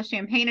a bottle of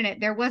champagne in it.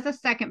 There was a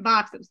second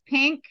box that was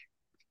pink.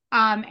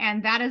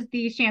 And that is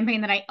the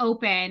champagne that I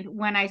opened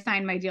when I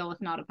signed my deal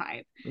with Not a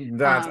Pipe.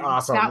 That's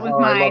awesome. That was I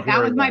love that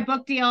was hearing my that.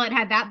 book deal. It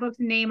had that book's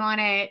name on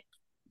it,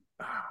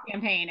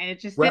 champagne, and it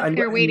just Well, sits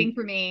there waiting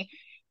for me.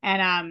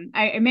 And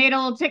I made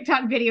a little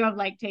TikTok video of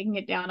like taking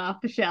it down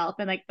off the shelf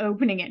and like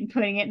opening it and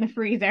putting it in the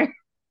freezer.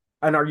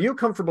 and are you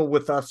comfortable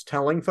with us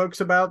telling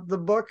folks about the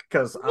book?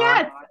 Because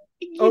Yes,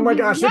 oh my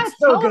gosh, yes, it's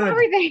so tell them good.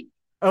 everything.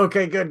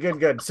 Okay,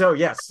 good. So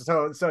yes,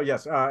 so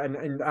yes,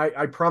 and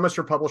I promise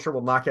your publisher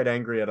will not get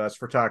angry at us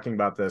for talking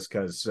about this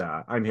because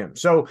I'm him.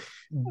 So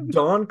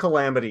Dawn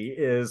Calamity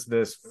is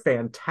this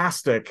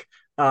fantastic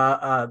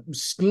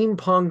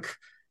steampunk,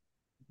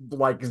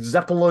 like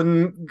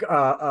Zeppelin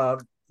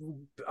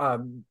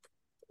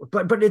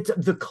but it's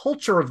the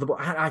culture of the book.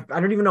 I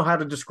don't even know how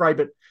to describe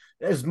it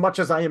as much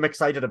as I am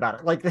excited about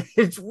it. Like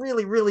it's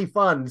really, really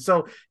fun.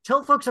 So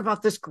tell folks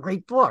about this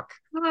great book.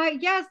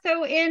 Yeah,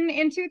 so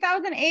in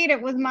 2008,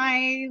 it was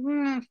my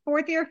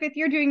fourth year, fifth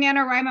year doing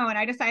NaNoWriMo, and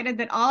I decided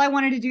that all I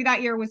wanted to do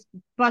that year was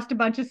bust a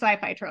bunch of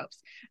sci-fi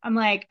tropes. I'm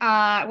like,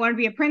 I want to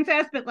be a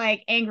princess, but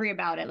like angry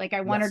about it. Like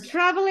I want her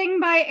traveling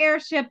by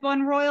airship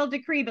on royal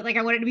decree, but like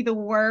I wanted to be the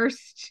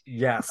worst.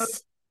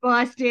 Yes.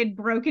 Busted,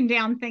 broken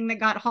down thing that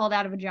got hauled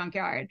out of a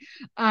junkyard.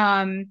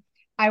 I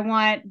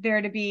want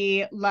there to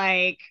be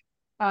like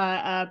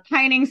a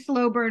pining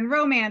slow burn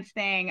romance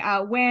thing.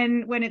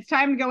 When it's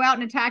time to go out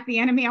and attack the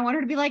enemy, I want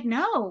her to be like,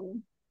 no,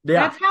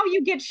 that's how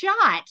you get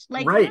shot.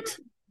 Like, right.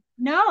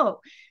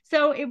 No.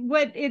 So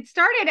it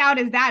started out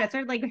as that. It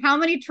started like, how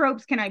many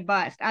tropes can I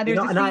bust? I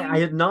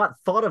had not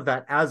thought of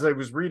that as I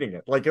was reading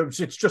it. Like it's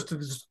just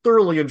a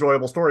thoroughly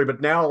enjoyable story.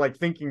 But now, like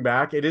thinking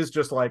back, it is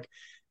just like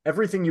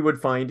everything you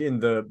would find in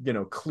the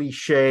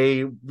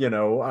cliche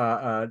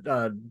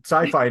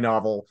sci-fi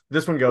novel.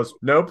 This one goes,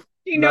 nope.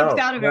 She nopes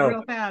out of it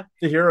real fast.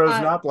 The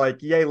hero's not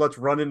like, yay, let's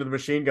run into the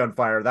machine gun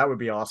fire. That would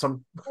be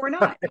awesome. Or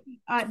not.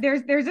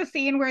 There's a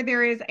scene where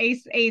there is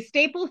a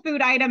staple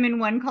food item in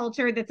one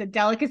culture that's a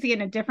delicacy in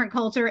a different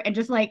culture and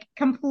just like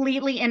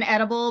completely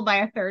inedible by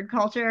a third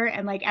culture.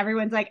 And like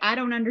everyone's like, I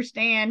don't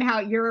understand how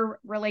your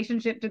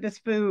relationship to this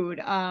food.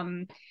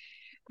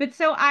 But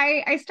so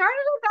I started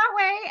it that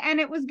way, and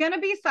it was going to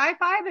be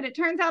sci-fi, but it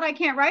turns out I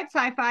can't write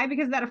sci-fi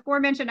because that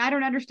aforementioned I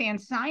don't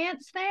understand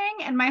science thing.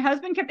 And my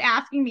husband kept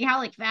asking me how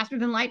like faster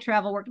than light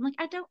travel worked. I'm like,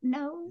 I don't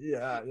know.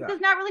 Yeah. It's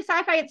not really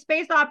sci-fi, it's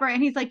space opera.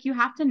 And he's like, you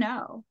have to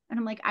know. And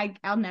I'm like,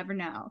 I'll never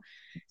know.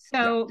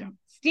 So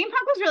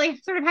steampunk was really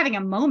sort of having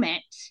a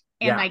moment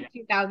in like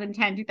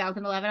 2010,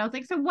 2011. I was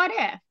like, so what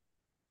if?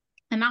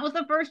 And that was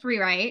the first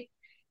rewrite.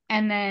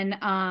 And then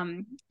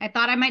I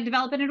thought I might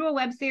develop it into a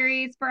web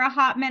series for a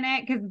hot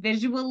minute because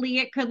visually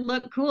it could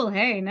look cool.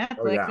 Hey,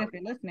 Netflix, if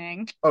you're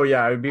listening. Oh,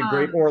 yeah, it would be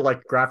great. Or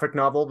like graphic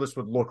novel. This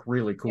would look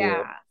really cool.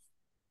 Yeah.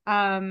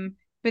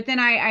 but then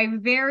I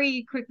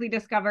very quickly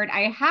discovered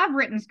I have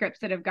written scripts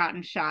that have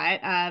gotten shot.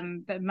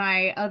 But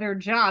my other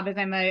job is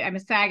I'm a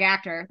SAG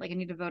actor. Like I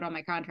need to vote on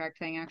my contract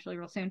thing actually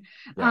real soon.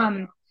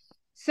 Yeah.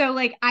 So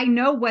like I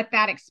know what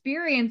that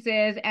experience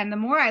is, and the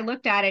more I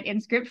looked at it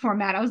in script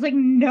format, I was like,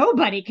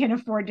 nobody can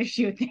afford to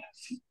shoot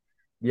this.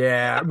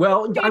 Yeah.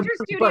 Well, Major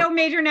studio,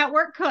 major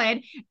network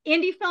could.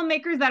 Indie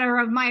filmmakers that are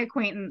of my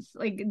acquaintance,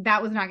 like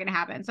that was not going to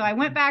happen. So I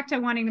went back to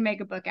wanting to make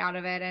a book out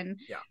of it, and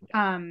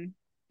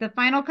the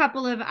final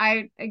couple of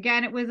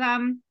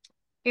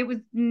it was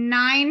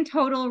 9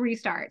 total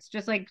restarts,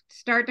 just like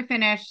start to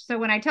finish. So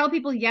when I tell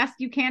people, yes,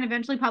 you can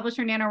eventually publish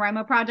your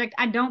NaNoWriMo project,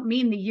 I don't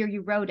mean the year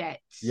you wrote it.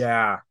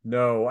 Yeah,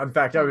 no. In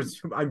fact,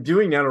 I'm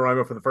doing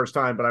NaNoWriMo for the first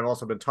time, but I've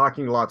also been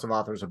talking to lots of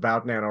authors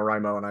about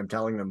NaNoWriMo, and I'm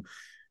telling them,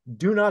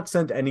 do not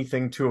send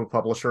anything to a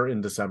publisher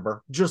in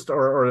December. Just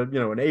or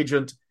an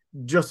agent.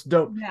 Just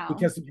don't,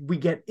 because we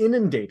get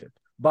inundated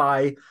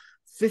by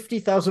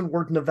 50,000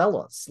 word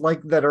novellas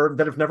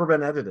that have never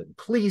been edited.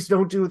 Please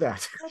don't do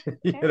that.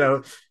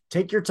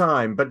 Take your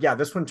time. But yeah,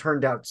 this one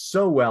turned out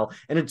so well,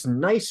 and it's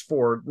nice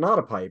for Not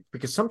a Pipe,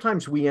 because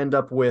sometimes we end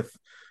up with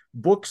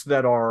books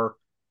that were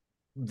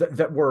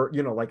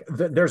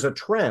there's a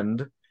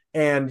trend,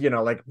 and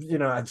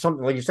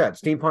something like you said,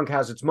 steampunk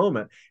has its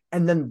moment,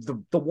 and then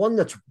the one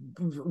that's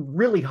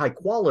really high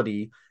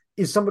quality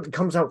is something that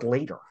comes out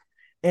later,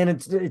 and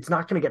it's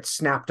not going to get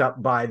snapped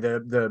up by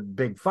the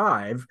big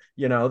five.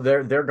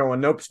 They're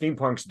going, nope,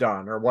 steampunk's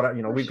done, or what.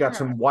 We've got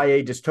some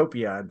YA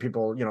dystopia, and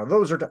people,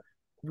 those are done.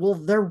 Well,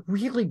 they're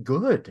really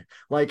good.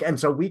 And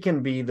so we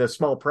can be the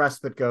small press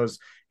that goes,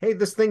 hey,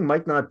 this thing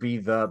might not be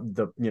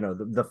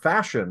the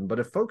fashion, but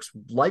if folks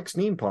like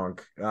steampunk,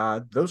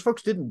 those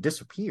folks didn't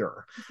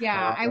disappear.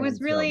 Yeah, I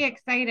was really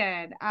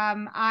excited.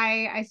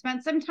 I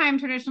spent some time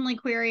traditionally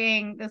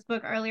querying this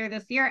book earlier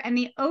this year, and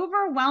the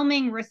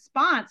overwhelming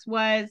response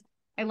was,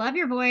 I love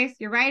your voice.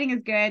 Your writing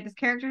is good. This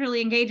character is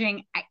really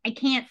engaging. I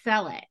can't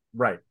sell it.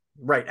 Right.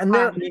 And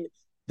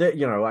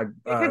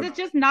because it's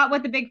just not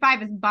what the big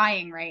five is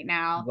buying right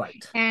now.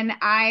 Right. And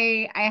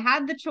I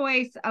had the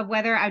choice of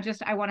whether I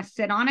want to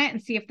sit on it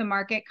and see if the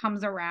market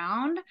comes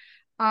around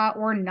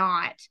or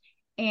not.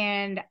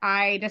 And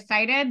I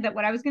decided that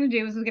what I was going to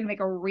do was going to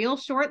make a real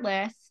short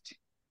list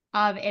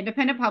of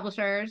independent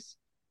publishers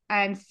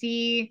and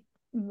see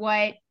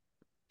what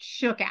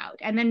shook out.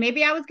 And then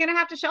maybe I was going to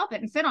have to shelf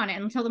it and sit on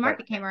it until the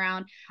market came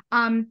around.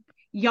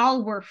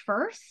 Y'all were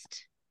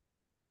first.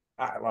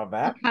 I love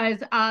that.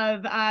 Because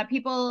of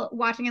people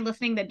watching and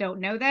listening that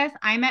don't know this,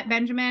 I met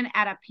Benjamin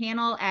at a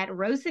panel at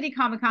Rose City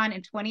Comic Con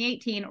in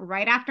 2018,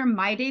 right after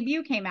my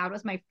debut came out. It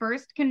was my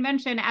first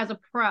convention as a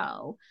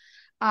pro.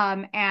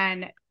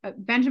 And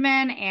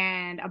Benjamin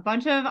and a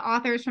bunch of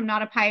authors from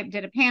Not a Pipe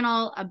did a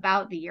panel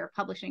about the year of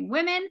publishing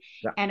women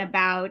and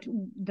about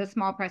the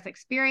small press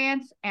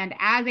experience. And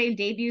as a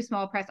debut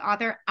small press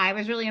author, I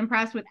was really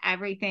impressed with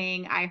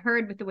everything I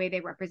heard, with the way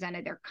they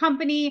represented their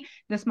company,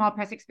 the small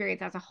press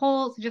experience as a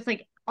whole. So just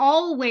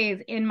always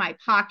in my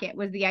pocket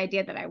was the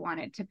idea that I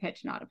wanted to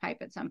pitch Not a Pipe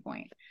at some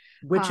point.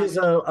 Which is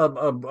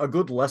a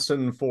good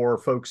lesson for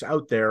folks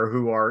out there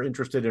who are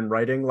interested in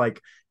writing.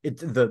 The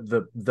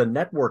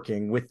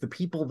networking with the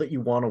people that you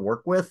want to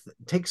work with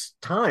takes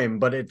time,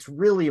 but it's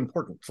really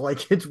important.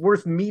 It's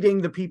worth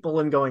meeting the people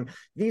and going,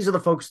 these are the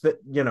folks that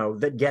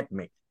that get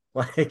me.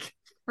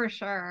 For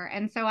sure.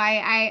 And so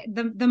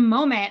the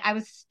moment I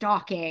was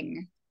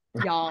stalking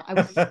y'all, I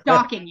was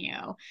stalking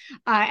you,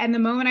 and the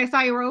moment I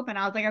saw you were open,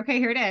 I was like, okay,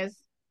 here it is.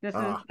 This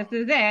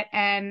is it.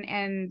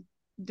 And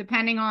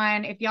depending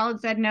on if y'all had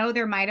said no,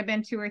 there might have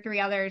been 2 or 3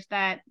 others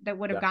that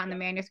would have gotten the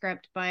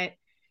manuscript, but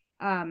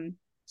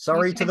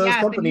sorry to those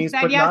yes, companies,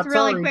 but yes,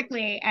 really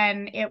quickly.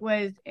 And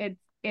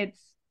it's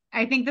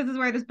I think this is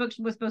where this book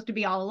was supposed to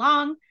be all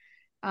along.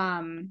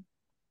 I'm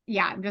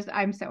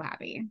so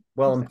happy.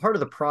 Well, and part of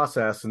the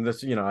process, and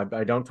this,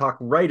 I don't talk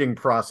writing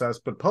process,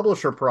 but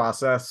publisher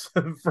process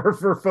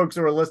for folks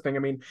who are listening. I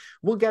mean,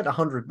 we'll get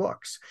 100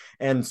 books.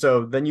 And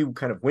so then you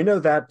kind of winnow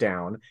that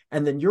down.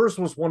 And then yours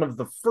was one of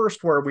the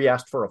first where we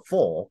asked for a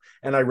full,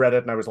 and I read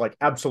it and I was like,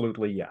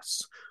 absolutely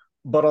yes.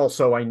 But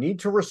also I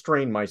need to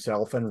restrain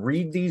myself and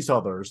read these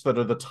others that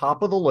are the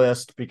top of the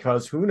list,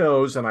 because who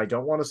knows, and I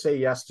don't want to say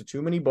yes to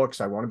too many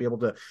books. I want to be able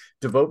to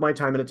devote my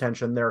time and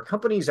attention. There are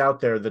companies out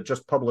there that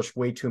just publish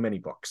way too many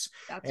books.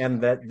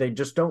 That they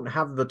just don't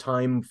have the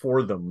time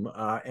for them.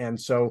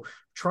 And so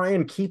try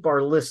and keep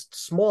our list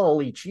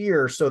small each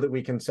year so that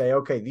we can say,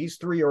 okay, these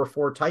 3 or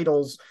 4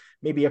 titles,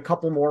 maybe a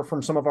couple more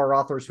from some of our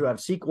authors who have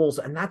sequels,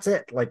 and that's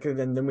it.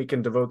 Then we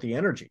can devote the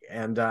energy.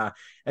 And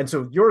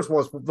so yours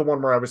was the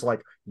one where I was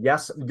like,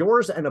 yes,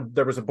 yours, and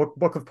there was a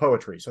book of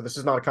poetry. So this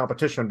is not a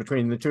competition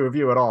between the two of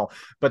you at all.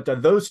 But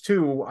those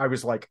two, I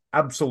was like,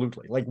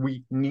 absolutely,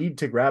 we need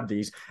to grab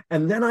these.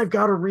 And then I've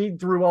got to read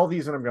through all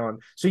these, and I'm going,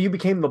 so you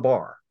became the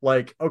bar.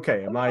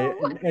 Okay, am I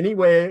in any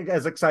way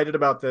as excited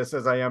about this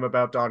as I am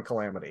about Dawn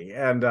Calamity?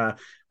 And that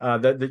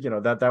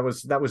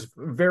was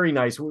very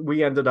nice.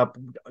 We ended up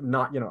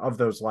not, of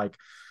those, oh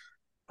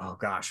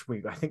gosh,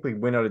 I think we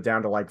winnowed it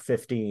down to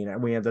 15,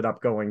 and we ended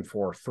up going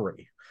for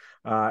 3.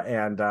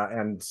 and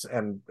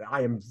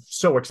I am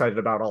so excited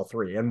about all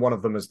three. And one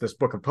of them is this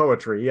book of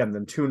poetry, and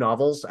then 2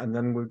 novels, and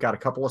then we've got a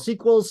couple of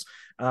sequels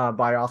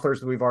by authors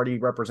that we've already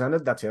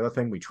represented. That's the other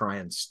thing. We try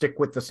and stick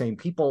with the same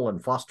people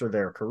and foster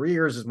their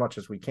careers as much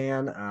as we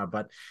can.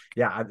 But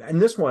yeah,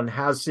 and this one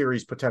has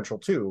series potential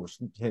too.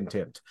 Hint,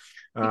 hint.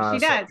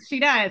 She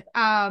does.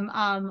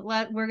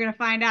 We're gonna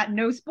find out.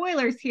 No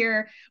spoilers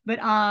here, but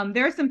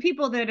there are some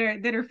people that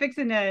are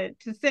fixing to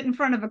sit in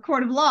front of a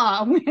court of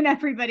law when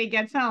everybody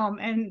gets home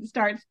and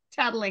starts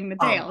tattling the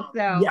tale.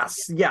 So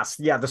yes,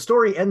 yeah. The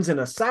story ends in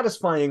a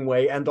satisfying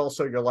way, and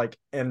also you're like,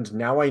 and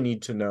now I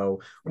need to know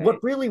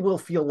what really will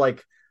feel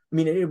like. I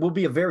mean, it will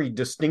be a very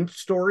distinct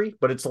story,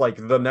 but it's like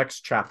the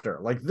next chapter.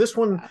 Like this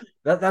one,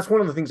 that's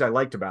one of the things I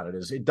liked about it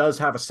is it does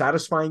have a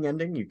satisfying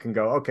ending. You can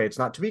go, okay, it's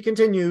not to be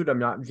continued. I'm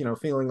not,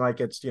 feeling like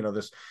it's,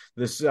 this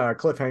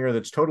cliffhanger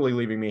that's totally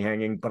leaving me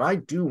hanging. But I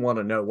do want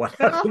to know what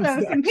happens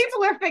next. Some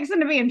people are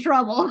fixing to be in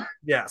trouble.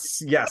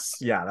 Yes,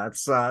 yeah.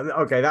 That's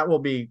okay. That will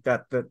be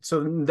that.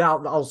 So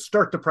now I'll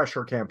start the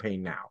pressure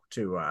campaign now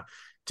to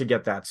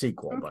get that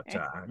sequel. Okay.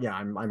 But yeah,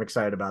 I'm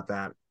excited about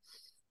that.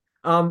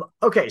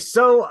 Okay,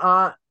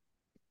 so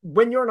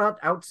when you're not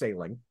out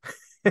sailing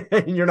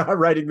and you're not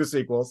writing the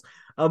sequels,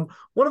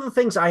 one of the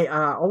things I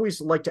always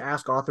like to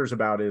ask authors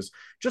about is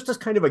just as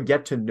kind of a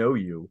get to know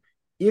you,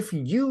 if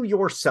you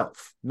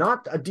yourself,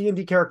 not a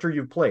D&D character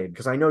you've played,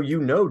 because I know you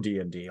know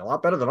D&D a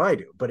lot better than I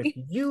do, but if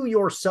you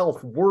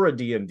yourself were a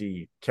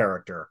D&D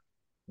character,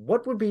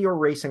 what would be your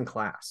race and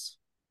class?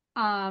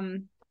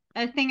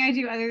 A thing I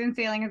do other than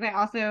sailing is I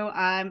also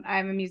I'm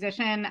a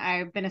musician.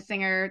 I've been a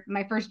singer.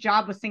 My first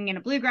job was singing in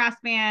a bluegrass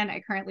band. I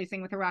currently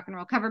sing with a rock and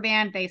roll cover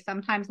band. They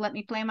sometimes let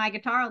me play my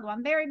guitar, although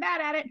I'm very bad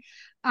at it.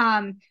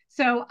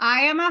 So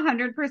I am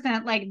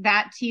 100% like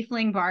that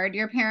tiefling bard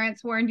your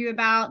parents warned you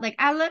about. Like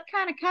I look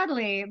kind of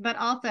cuddly, but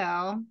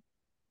also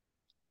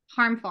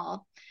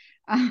harmful.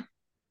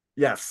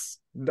 Yes,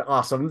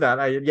 awesome.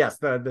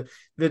 The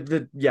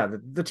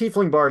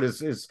tiefling bard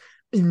is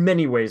in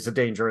many ways a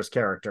dangerous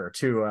character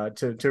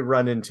to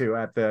run into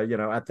at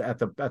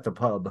the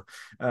pub,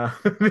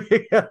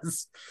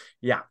 because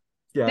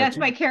that's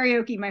my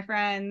karaoke, my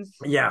friends.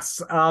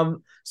 Yes.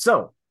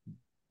 So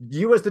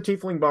you as the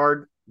tiefling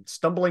bard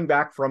stumbling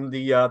back from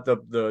the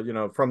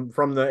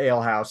from the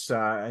alehouse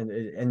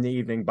in the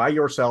evening by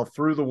yourself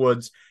through the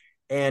woods,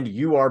 and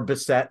you are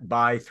beset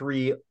by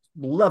 3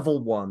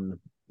 level 1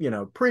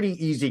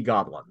 pretty easy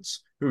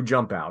goblins who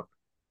jump out.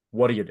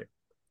 What do you do?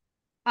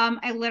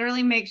 I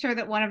literally make sure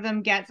that one of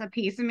them gets a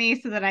piece of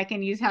me so that I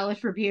can use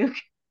Hellish Rebuke.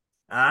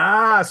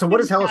 So what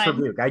is Hellish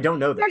Rebuke? I don't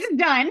know this. They're just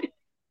done.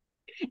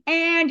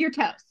 And you're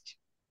toast.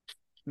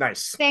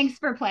 Nice. Thanks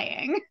for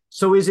playing.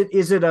 So is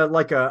it a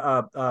what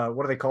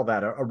do they call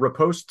that? A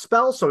riposte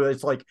spell? So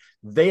it's like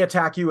they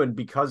attack you, and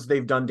because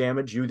they've done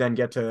damage, you then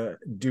get to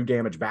do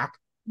damage back?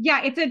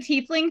 Yeah, it's a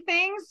tiefling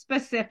thing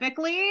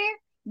specifically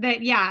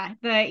that,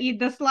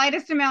 the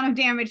slightest amount of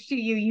damage to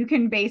you, you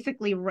can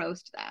basically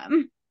roast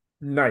them.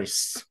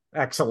 Nice.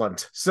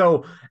 Excellent.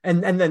 So,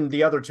 and then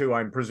the other 2,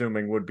 I'm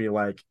presuming, would be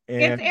like...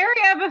 It's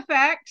area of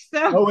effect,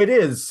 so... Oh, it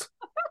is? So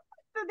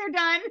they're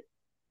done.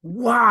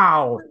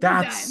 Wow.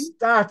 That's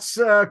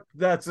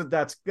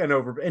an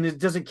over... And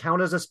does it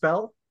count as a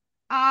spell?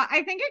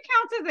 I think it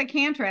counts as a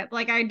cantrip.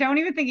 Like, I don't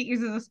even think it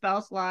uses a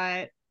spell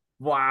slot.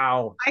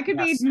 Wow. I could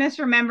be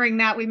misremembering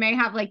that. We may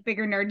have like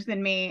bigger nerds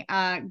than me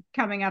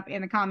coming up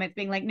in the comments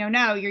being like,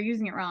 no, you're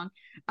using it wrong,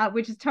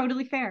 which is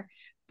totally fair.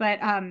 But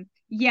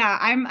yeah,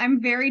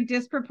 I'm very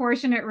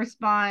disproportionate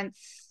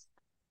response,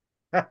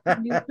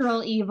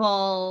 neutral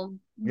evil.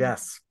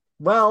 Yes.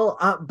 Well,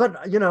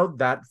 but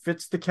that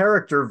fits the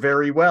character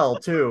very well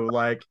too.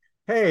 Like,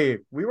 hey,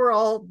 we were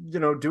all,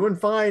 doing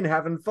fine,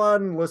 having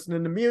fun,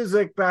 listening to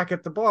music back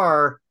at the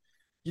bar.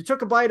 You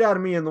took a bite out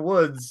of me in the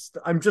woods.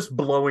 I'm just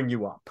blowing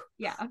you up.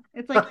 Yeah.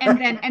 It's like,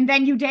 and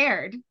then you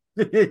dared.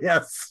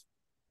 Yes.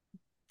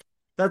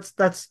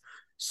 That's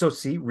so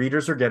see,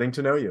 readers are getting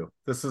to know you.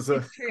 This is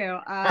It's true.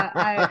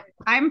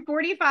 I'm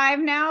 45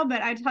 now,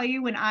 but I tell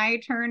you, when I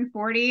turned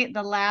 40,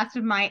 the last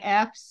of my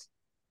F's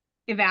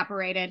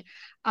evaporated.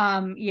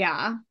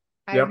 Yeah.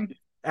 Yep.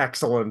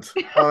 Excellent.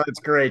 Oh, that's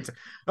great.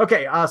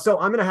 Okay, so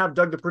I'm going to have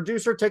Doug, the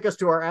producer, take us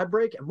to our ad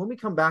break. And when we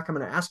come back, I'm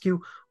going to ask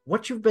you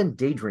what you've been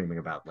daydreaming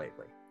about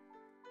lately.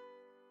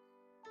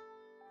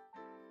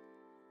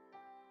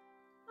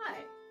 Hi,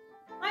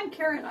 I'm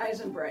Karen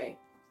Eisenbray,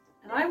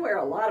 and I wear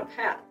a lot of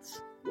hats.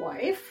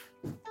 Wife,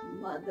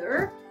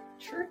 mother,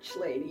 church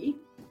lady,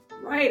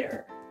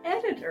 writer,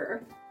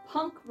 editor,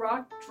 punk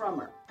rock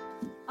drummer.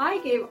 I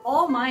gave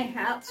all my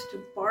hats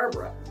to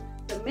Barbara,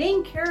 the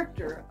main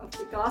character of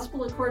The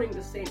Gospel According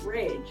to St.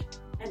 Rage,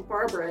 and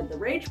Barbara and the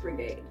Rage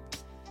Brigade.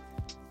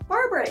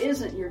 Barbara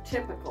isn't your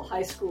typical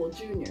high school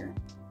junior.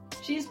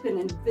 She's been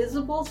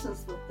invisible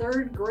since the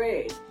 3rd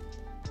grade.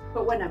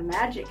 But when a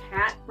magic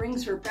hat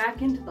brings her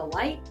back into the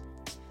light,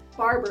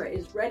 Barbara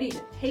is ready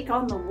to take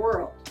on the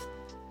world.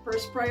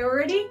 First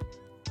priority?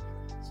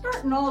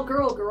 Start an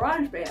all-girl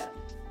garage band.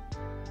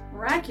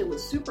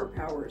 Miraculous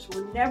superpowers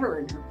were never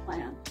in her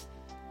plan.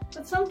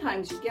 But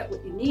sometimes you get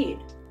what you need.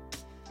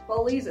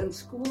 Bullies and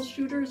school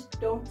shooters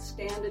don't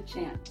stand a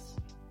chance.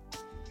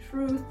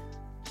 Truth,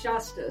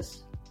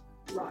 justice,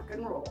 rock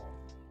and roll.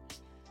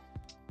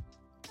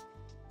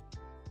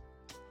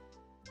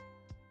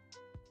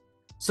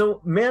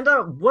 So,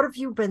 Amanda, what have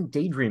you been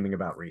daydreaming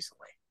about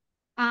recently?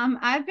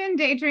 I've been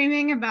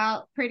daydreaming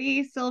about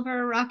pretty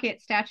silver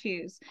rocket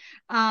statues.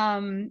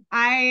 I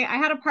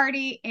had a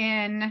party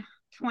in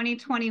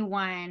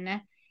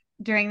 2021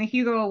 during the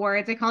Hugo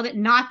Awards. I called it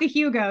Not the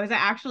Hugos. I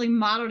actually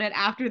modeled it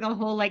after the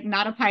whole like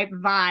Not a Pipe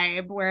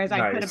vibe, whereas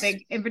I put a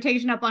big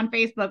invitation up on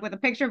Facebook with a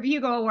picture of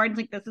Hugo Awards,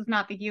 like this is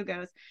not the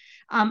Hugos.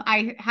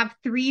 I have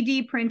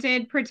 3D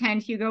printed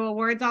pretend Hugo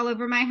Awards all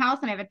over my house,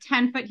 and I have a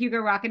 10-foot Hugo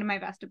rocket in my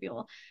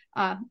vestibule,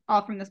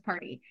 all from this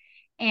party.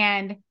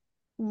 And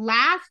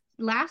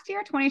last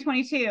year,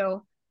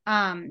 2022,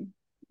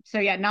 so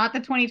yeah, not the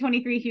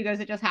 2023 Hugos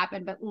that just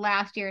happened, but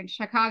last year in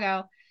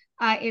Chicago,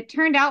 it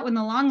turned out when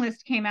the long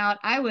list came out,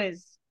 I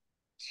was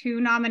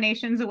 2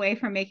 nominations away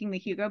from making the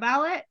Hugo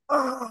ballot.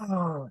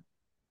 Oh.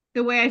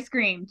 The way I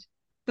screamed.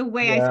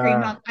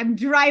 I'm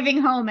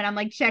driving home and I'm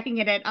like checking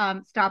it at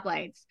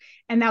stoplights,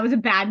 and that was a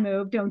bad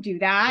move. Don't do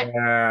that.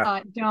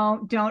 Yeah.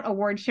 Don't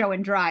award show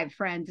and drive,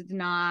 friends. It's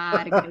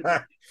not a good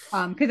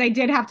because I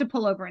did have to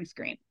pull over and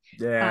scream.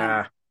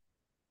 Yeah.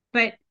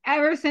 But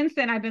ever since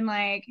then, I've been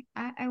like,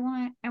 I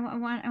want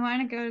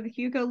to go to the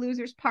Hugo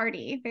Losers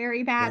party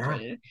very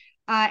badly.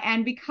 Yeah.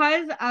 And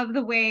because of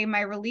the way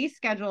my release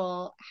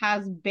schedule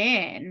has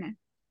been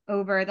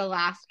over the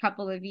last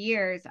couple of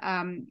years,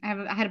 I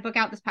had a book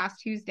out this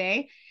past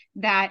Tuesday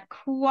that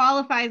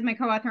qualifies my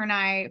co-author and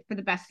I for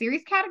the best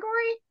series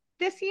category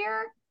this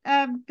year,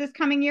 this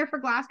coming year for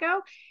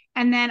Glasgow.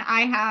 And then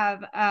I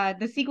have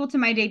the sequel to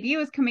my debut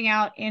is coming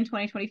out in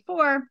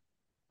 2024,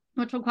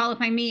 which will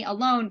qualify me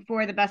alone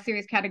for the best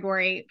series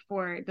category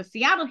for the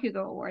Seattle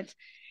Hugo Awards.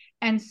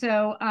 And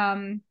so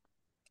I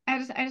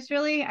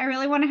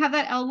really want to have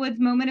that Elle Woods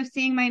moment of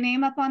seeing my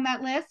name up on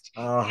that list.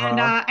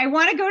 And I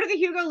want to go to the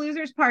Hugo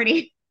Losers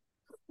party.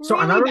 So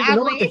really, and I don't even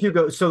know about the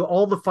Hugo. So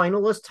all the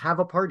finalists have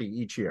a party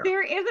each year.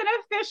 There is an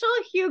official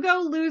Hugo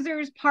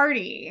Losers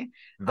party.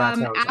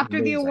 After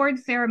amazing. The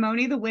awards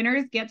ceremony, the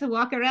winners get to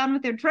walk around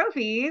with their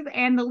trophies,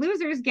 and the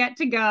losers get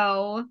to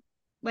go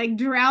like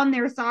drown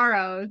their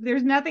sorrows.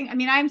 There's nothing. I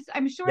mean,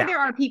 I'm sure there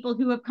are people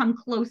who have come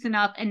close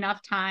enough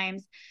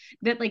times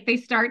that like they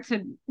start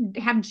to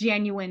have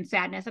genuine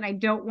sadness, and I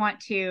don't want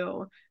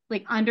to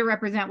like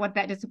underrepresent what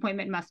that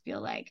disappointment must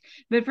feel like.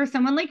 But for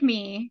someone like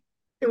me,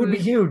 it would be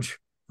huge.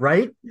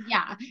 Right?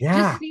 Yeah.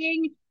 Just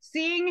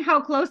seeing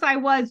how close I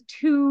was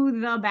to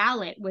the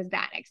ballot was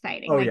that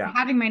exciting.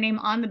 Having my name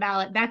on the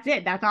ballot, that's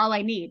it. That's all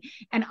I need.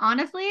 And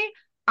honestly,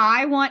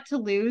 I want to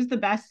lose the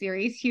best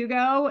series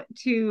Hugo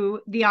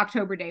to the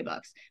October Day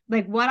books.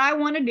 Like what I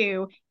want to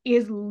do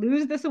is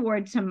lose this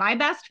award to my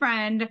best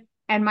friend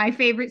and my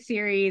favorite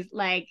series.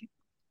 Like,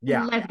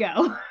 let's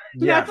go.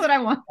 That's what I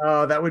want.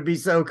 Oh, that would be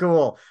so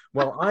cool.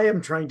 Well, I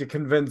am trying to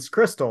convince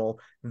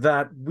Crystal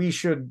that we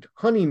should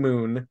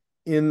honeymoon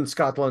in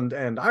Scotland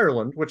and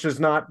Ireland, which is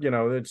not,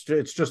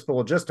 it's just the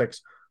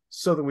logistics,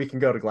 so that we can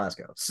go to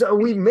Glasgow. So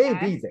we may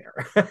be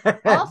there.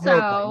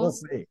 Also, we'll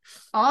see.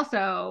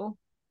 Also,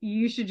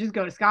 you should just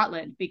go to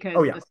Scotland because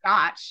the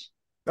Scotch.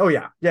 Oh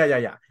yeah.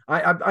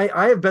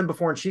 I have been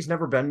before, and she's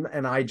never been,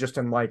 and I just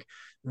am like,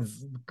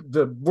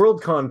 the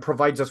Worldcon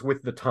provides us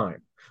with the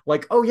time.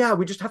 Like, oh yeah,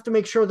 we just have to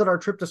make sure that our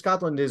trip to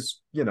Scotland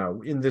is,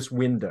 in this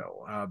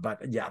window.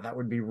 But yeah, that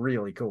would be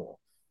really cool.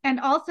 And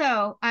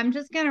also, I'm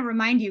just going to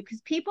remind you,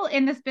 because people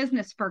in this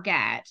business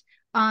forget,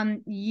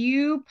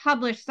 you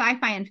publish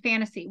sci-fi and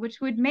fantasy,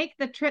 which would make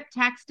the trip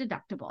tax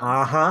deductible.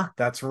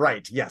 That's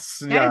right. Yes.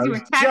 That is your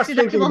tax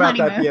deductible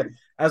honeymoon. That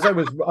as I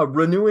was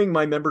renewing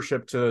my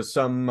membership to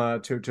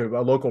to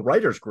a local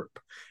writers group,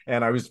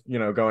 and I was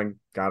going,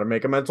 gotta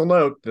make a mental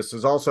note, this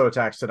is also a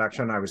tax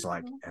deduction. I was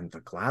like, and the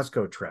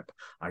Glasgow trip,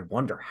 I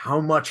wonder how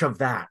much of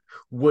that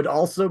would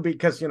also be,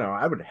 because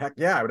I would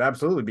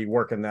absolutely be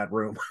working that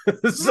room.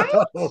 So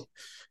right?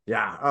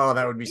 Yeah,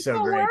 that would be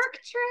so great. Work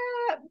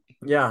trip.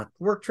 Yeah,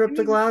 work trip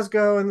to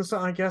Glasgow, and so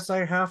I guess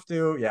I have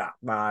to. Yeah,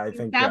 I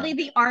think. Sadly,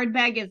 the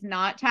Ardbeg is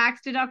not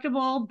tax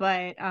deductible,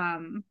 but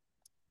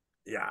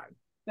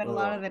but a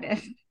lot of it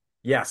is.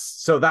 Yes,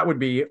 so that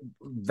would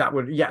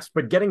yes,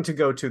 but getting to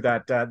go to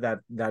that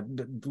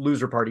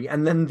loser party,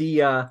 and then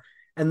the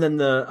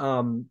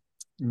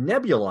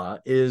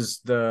Nebula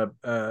is the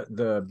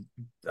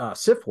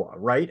Sifwa,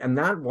 right? And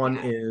that one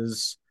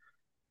is.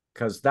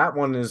 Because that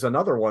one is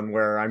another one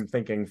where I'm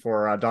thinking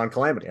for Dawn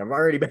Calamity. I've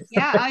already been.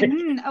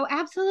 Oh,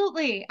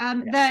 absolutely.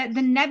 Yes.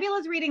 The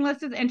Nebula's reading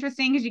list is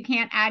interesting because you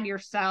can't add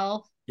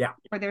yourself. Yeah.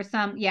 Or there's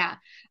some. Yeah.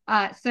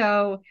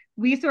 So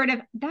we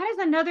that is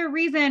another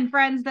reason,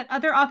 friends, that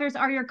other authors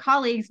are your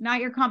colleagues,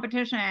 not your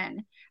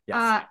competition.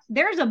 Yes.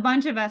 There's a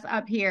bunch of us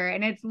up here,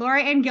 and it's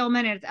Laura Ann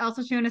Gilman, and it's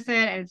Elsa Shunason,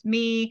 and it's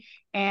me,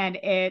 and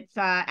it's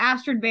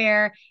Astrid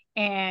Bear,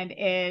 and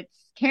it's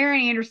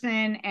Karen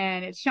Anderson,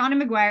 and it's Shauna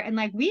McGuire, and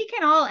like we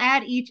can all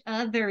add each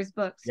other's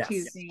books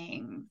to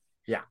things.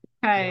 Yeah.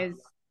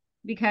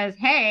 Because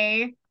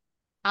hey,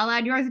 I'll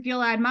add yours if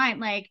you'll add mine.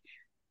 Like,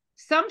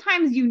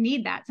 sometimes you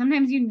need that.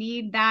 Sometimes you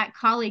need that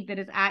colleague that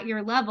is at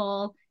your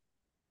level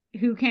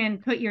who can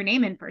put your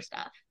name in for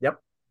stuff. Yep.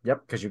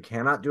 Because you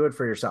cannot do it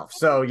for yourself.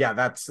 So yeah,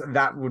 that's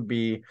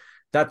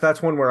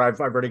one where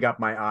I've already got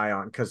my eye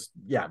on, because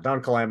yeah,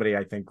 Dawn Calamity,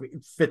 I think,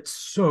 fits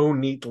so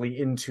neatly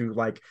into,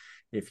 like,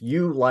 if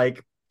you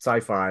like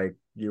sci-fi,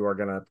 you are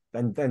gonna,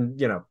 and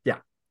yeah.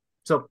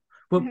 So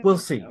we'll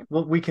see.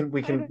 Well, we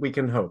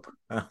can hope.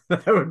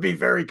 That would be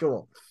very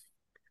cool.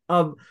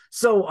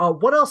 So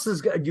what else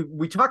is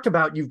we talked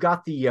about? You've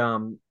got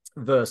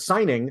the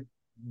signing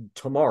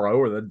tomorrow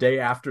or the day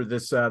after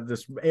this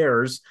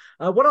airs.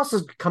 What else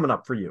is coming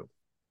up for you?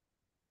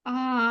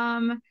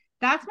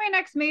 That's my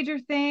next major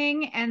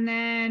thing, and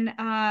then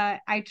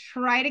I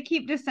try to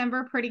keep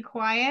December pretty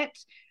quiet.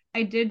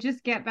 I did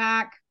just get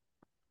back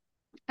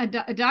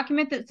a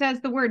document that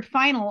says the word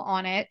final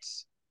on it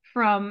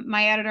from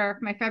my editor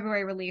for my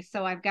February release.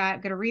 So I've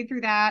got to read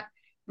through that,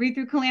 read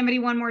through Calamity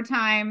one more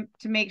time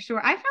to make sure.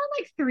 I found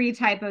like 3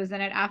 typos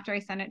in it after I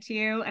sent it to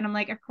you, and I'm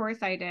like, of course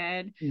I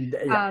did.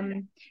 Yeah.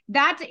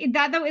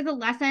 That though is a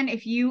lesson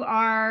if you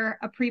are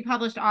a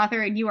pre-published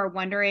author and you are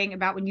wondering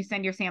about, when you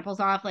send your samples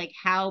off, like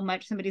how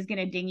much somebody's going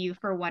to ding you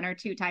for 1 or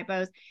 2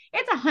 typos.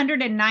 It's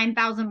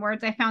 109,000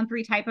 words. I found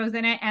 3 typos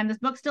in it, and this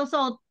book still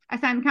sold. I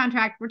signed the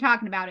contract. We're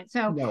talking about it.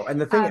 So no, and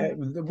the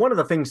thing, one of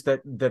the things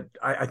that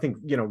I think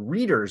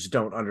readers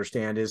don't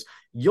understand is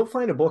you'll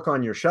find a book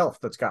on your shelf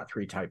that's got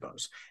 3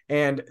 typos,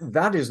 and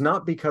that is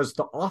not because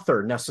the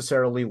author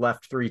necessarily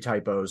left 3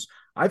 typos.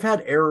 I've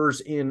had errors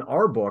in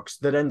our books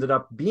that ended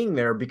up being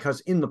there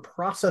because in the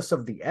process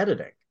of the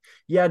editing,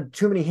 you had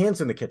too many hands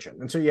in the kitchen.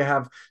 And so you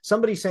have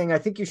somebody saying, I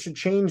think you should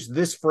change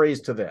this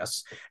phrase to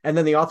this. And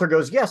then the author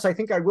goes, yes, I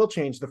think I will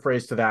change the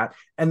phrase to that.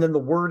 And then the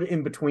word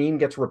in between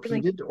gets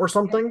repeated or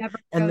something.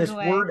 And this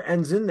word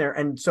ends in there.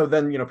 And so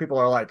then, people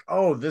are like,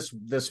 oh, this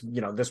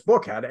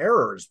book had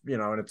errors,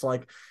 and it's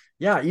like,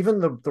 yeah, even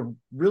the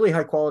really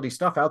high quality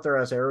stuff out there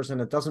has errors,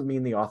 and it doesn't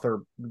mean the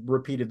author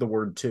repeated the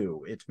word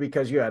too. It's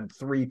because you had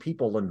 3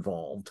 people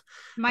involved.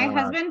 My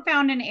husband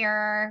found an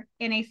error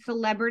in a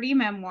celebrity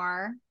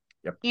memoir.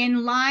 Yep.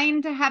 In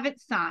line to have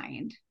it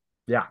signed.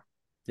 Yeah.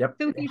 Yep.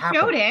 So he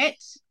showed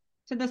it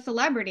to the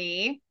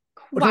celebrity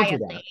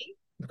quietly.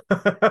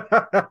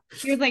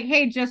 He was like,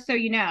 hey, just so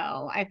you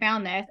know, I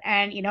found this.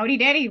 And you know what he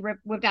did? He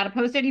whipped out a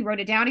Post-it. He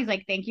wrote it down. He's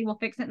like, thank you. We'll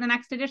fix it in the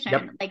next edition.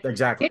 Yep, like,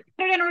 exactly. Didn't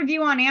put it in a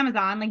review on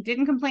Amazon. Like,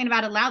 didn't complain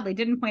about it loudly.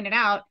 Didn't point it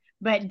out.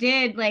 But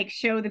did, like,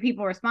 show the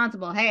people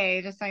responsible,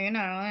 hey, just so you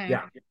know.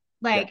 Yeah.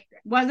 Like,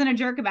 wasn't a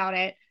jerk about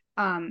it.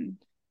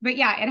 But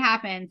yeah, it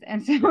happens.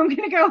 And so I'm going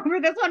to go over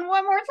this one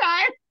more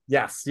time.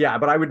 Yes. Yeah.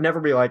 But I would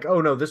never be like,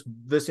 oh no,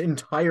 this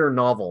entire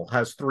novel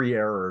has 3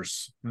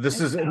 errors.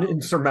 This is an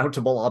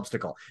insurmountable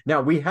obstacle.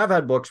 Now, we have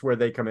had books where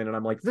they come in and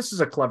I'm like, this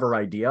is a clever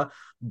idea,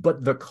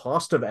 but the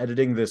cost of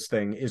editing this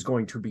thing is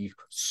going to be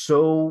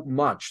so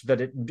much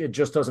that it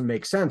just doesn't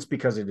make sense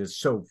because it is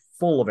so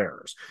full of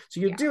errors. So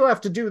you do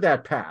have to do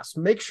that pass.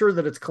 Make sure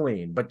that it's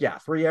clean. But yeah,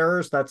 3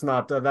 errors, that is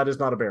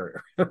not a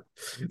barrier.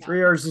 3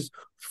 errors is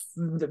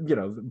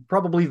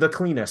probably the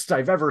cleanest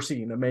I've ever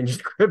seen a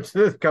manuscript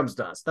that comes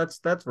to us.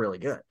 That's really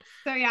good.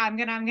 So yeah, I'm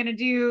gonna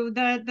do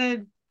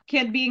the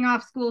kid being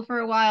off school for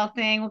a while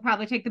thing. We'll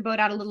probably take the boat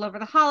out a little over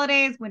the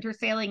holidays. Winter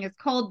sailing is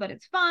cold, but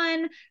it's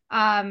fun.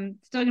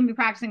 Still gonna be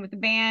practicing with the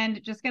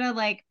band. Just gonna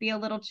like be a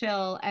little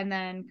chill, and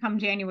then come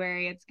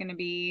January, it's gonna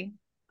be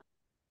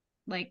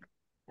like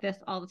this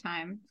all the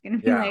time. It's gonna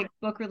be like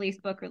book release.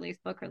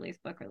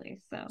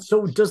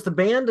 So does the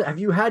band, have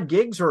you had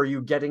gigs, or are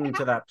you getting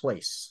into that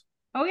place?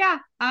 Oh yeah.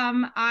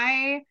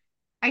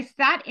 I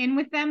sat in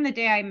with them the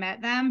day I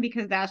met them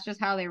because that's just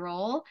how they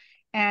roll.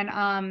 And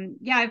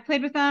I've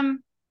played with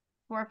them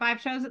 4 or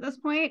 5 shows at this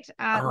point.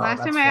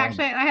 Last time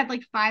I had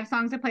like 5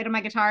 songs I played on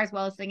my guitar as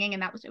well as singing,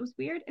 and it was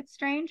weird. It's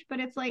strange, but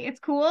it's like, it's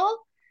cool.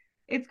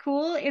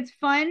 It's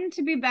fun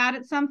to be bad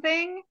at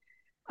something.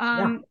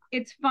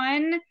 It's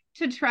fun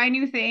to try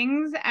new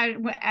things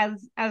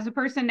as a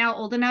person now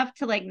old enough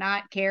to like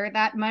not care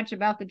that much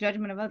about the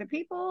judgment of other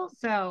people.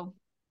 So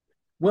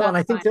well, and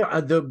I think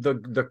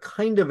the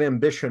kind of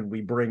ambition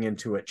we bring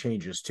into it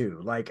changes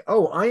too. Like,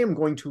 oh, I am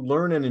going to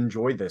learn and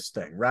enjoy this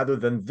thing rather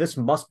than this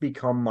must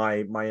become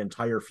my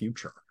entire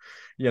future.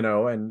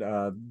 And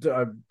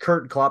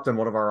Kurt Clopton,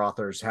 one of our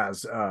authors,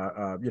 has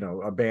a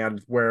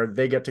band where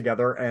they get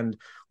together and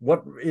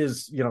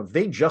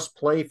they just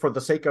play for the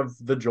sake of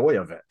the joy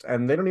of it,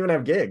 and they don't even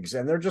have gigs,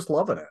 and they're just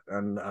loving it.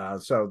 And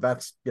so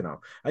that's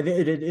I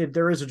think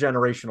there is a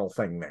generational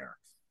thing there.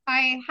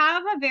 I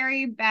have a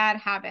very bad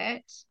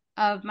habit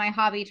of my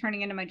hobby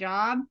turning into my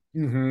job.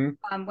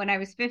 Mm-hmm. When I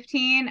was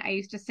 15, I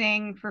used to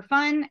sing for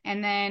fun,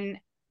 and then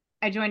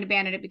I joined a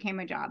band and it became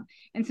my job.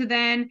 And so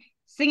then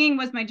singing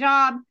was my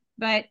job,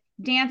 but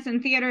dance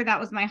and theater, that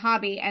was my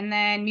hobby. And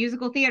then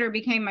musical theater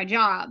became my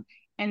job.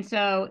 And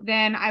so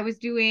then I was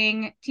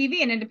doing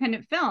TV and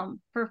independent film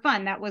for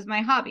fun. That was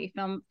my hobby.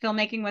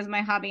 Filmmaking was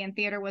my hobby, and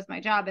theater was my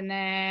job. And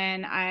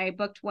then I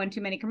booked 1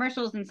 too many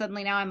commercials, and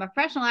suddenly now I'm a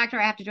professional actor.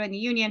 I have to join the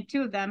union,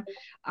 2 of them.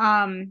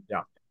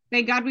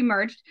 Thank God we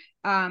merged.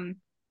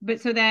 But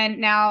so then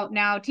now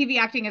TV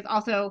acting is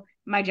also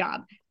my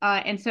job.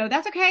 And so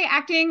that's okay.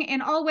 Acting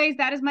in all ways,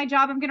 that is my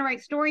job. I'm going to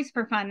write stories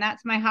for fun.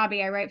 That's my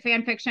hobby. I write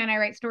fan fiction. I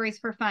write stories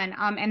for fun.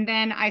 And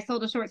then I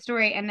sold a short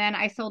story, and then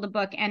I sold a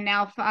book. And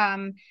now,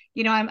 I'm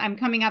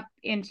coming up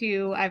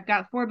into, I've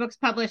got 4 books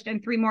published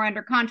and 3 more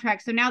under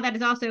contract. So now that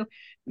is also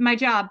my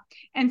job.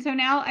 And so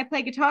now I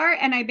play guitar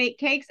and I bake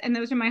cakes, and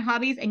those are my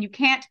hobbies, and you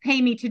can't pay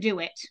me to do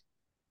it.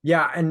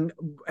 Yeah. And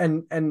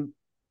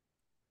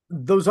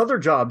those other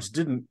jobs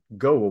didn't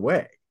go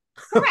away.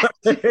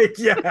 Correct.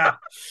 Yeah.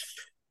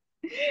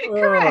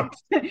 Correct.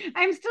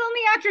 I'm still in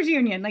the actors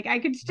union. Like I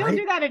could still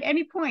do that at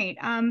any point.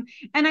 And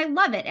I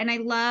love it. And I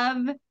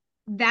love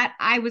that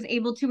I was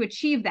able to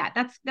achieve that.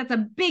 That's a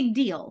big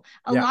deal.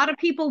 A lot of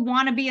people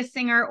want to be a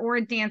singer or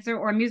a dancer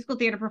or a musical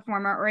theater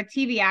performer or a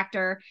TV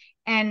actor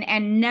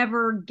and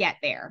never get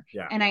there.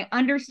 Yeah. And I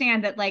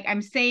understand that, like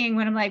I'm saying,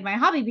 when I'm like, my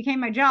hobby became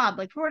my job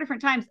like 4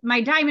 different times,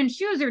 my diamond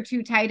shoes are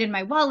too tight and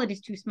my wallet is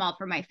too small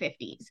for my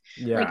 50s.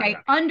 Yeah, like I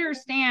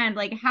understand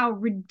like how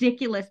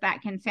ridiculous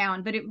that can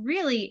sound, but it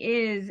really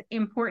is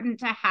important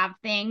to have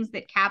things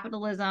that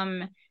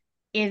capitalism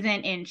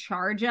isn't in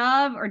charge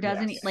of or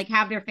doesn't like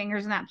have their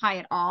fingers in that pie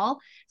at all.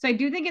 So I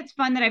do think it's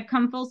fun that I've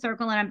come full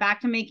circle and I'm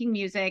back to making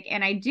music,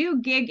 and I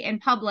do gig in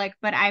public,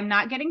 but I'm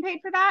not getting paid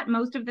for that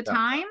most of the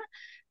time.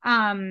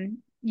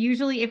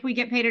 Usually if we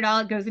get paid at all,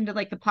 it goes into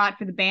like the pot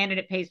for the band, and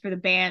it pays for the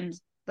band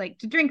like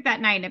to drink that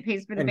night, and it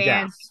pays for the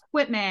band's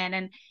equipment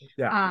and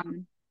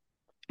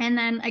and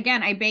then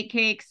again I bake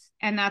cakes,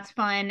 and that's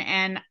fun.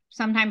 And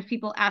sometimes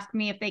people ask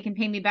me if they can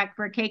pay me back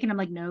for a cake, and I'm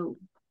like, no.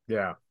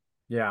 Yeah,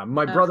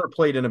 my brother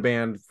played in a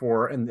band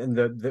and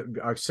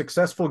the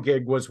successful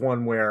gig was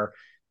one where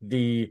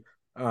they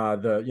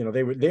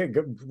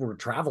were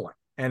traveling,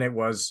 and it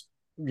was,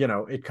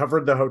 it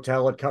covered the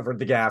hotel, it covered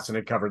the gas, and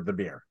it covered the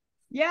beer.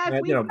 Yes,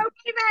 we broke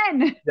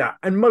even. Yeah,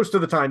 and most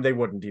of the time they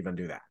wouldn't even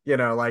do that.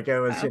 Like it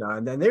was,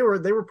 and then they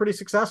were pretty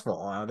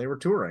successful. They were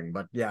touring,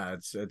 but yeah,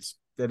 it's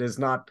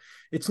not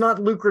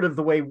lucrative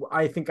the way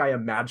I think I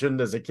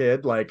imagined as a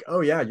kid. Like, oh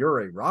yeah,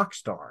 you're a rock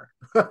star.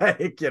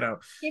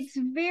 It's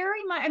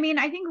very much, I mean,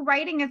 I think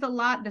writing is a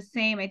lot the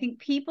same. I think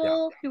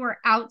people who are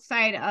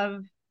outside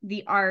of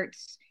the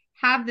arts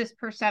have this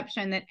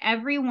perception that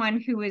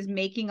everyone who is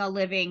making a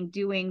living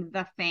doing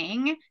the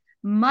thing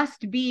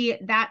must be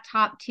that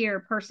top tier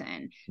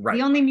person. Right.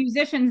 The only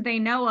musicians they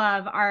know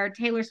of are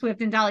Taylor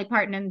Swift and Dolly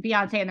Parton and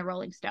Beyonce and the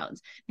Rolling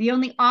Stones. The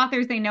only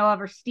authors they know of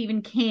are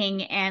Stephen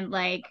King and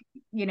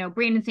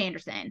Brandon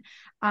Sanderson.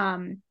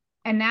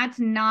 And that's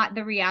not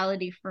the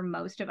reality for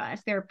most of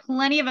us. There are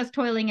plenty of us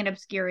toiling in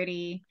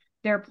obscurity.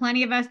 There are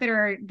plenty of us that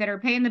are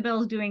paying the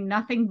bills doing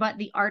nothing but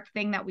the art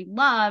thing that we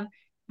love,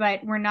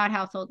 but we're not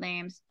household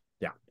names.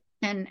 Yeah.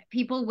 And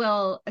people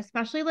will,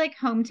 especially like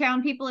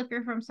hometown people, if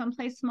you're from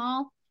someplace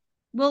small,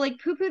 will like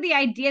poo-poo the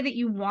idea that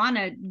you want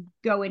to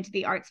go into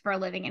the arts for a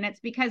living. And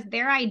it's because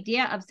their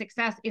idea of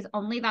success is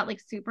only that like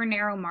super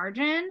narrow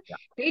margin. Yeah.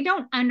 They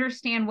don't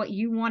understand what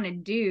you want to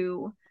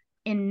do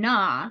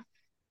enough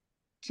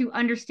to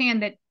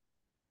understand that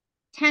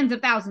tens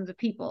of thousands of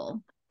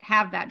people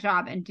have that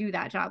job and do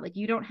that job. Like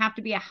you don't have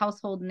to be a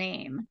household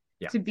name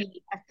to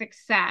be a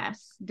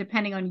success,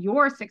 depending on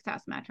your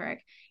success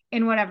metric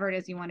in whatever it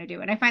is you want to do.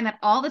 And I find that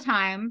all the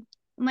time.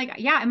 I'm like,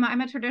 yeah,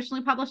 I'm a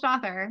traditionally published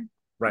author.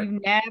 Right.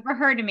 You've never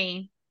heard of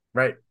me.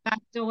 Right.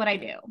 That's still what I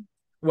do.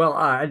 Well,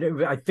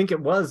 I think it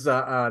was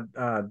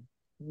McGuire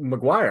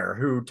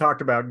who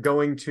talked about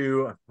going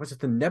to, was it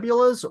the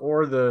Nebulas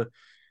or the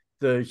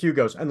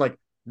Hugos? And like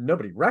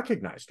nobody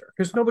recognized her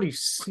because nobody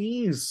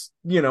sees,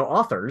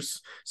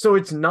 authors. So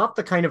it's not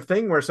the kind of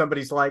thing where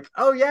somebody's like,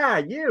 oh yeah,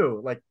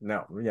 you like,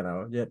 no,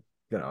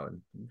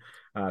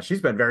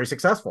 she's been very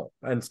successful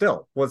and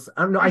still was,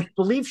 I don't know, I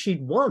believe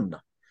she'd won.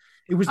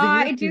 It was the year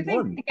I do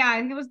think,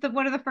 it was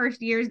one of the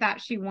first years that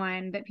she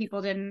won that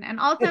people didn't. And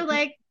also,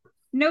 like,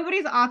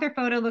 nobody's author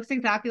photo looks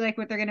exactly like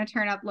what they're going to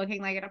turn up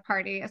looking like at a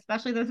party,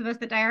 especially those of us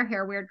that dye our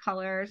hair weird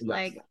colors. Yes.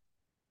 Like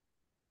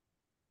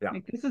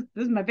this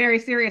is my very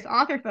serious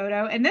author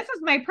photo, and this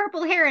is my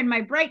purple hair and my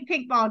bright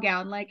pink ball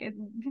gown. Like it's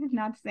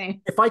not the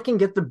same. If I can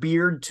get the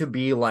beard to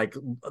be like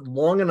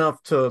long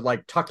enough to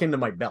like tuck into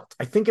my belt,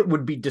 I think it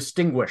would be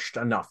distinguished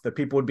enough that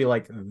people would be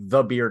like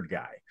the beard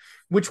guy,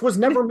 which was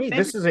never me.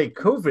 This is a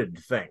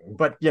COVID thing,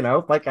 but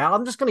like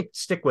I'm just going to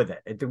stick with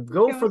it.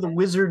 Go for the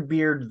wizard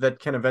beard that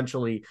can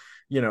eventually,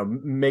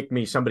 make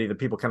me somebody that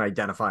people can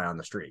identify on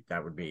the street.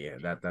 That would be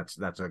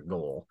that's a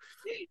goal.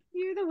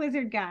 You're the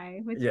wizard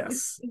guy.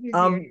 Yes.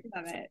 Love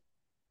it.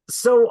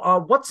 So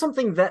what's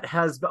something that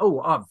has,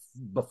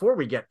 before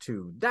we get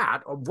to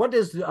that, what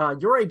is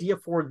your idea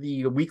for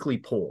the weekly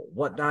poll?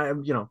 What,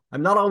 I'm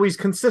not always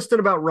consistent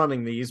about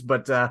running these,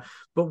 but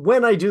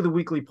when I do the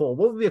weekly poll,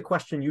 what would be a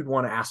question you'd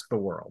want to ask the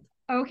world?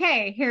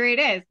 Okay, here it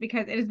is,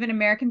 because it has been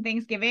American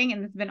Thanksgiving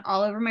and it's been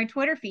all over my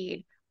Twitter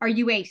feed. are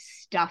you a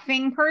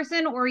stuffing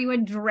person or are you a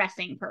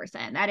dressing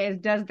person? That is,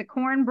 does the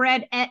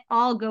cornbread at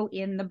all go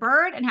in the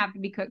bird and have to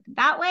be cooked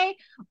that way?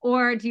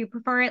 Or do you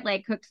prefer it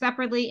like cooked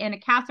separately in a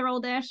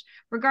casserole dish?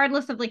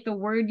 Regardless of like the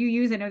word you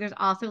use, I know there's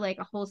also like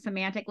a whole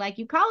semantic, like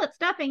you call it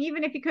stuffing,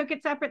 even if you cook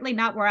it separately,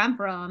 not where I'm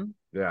from.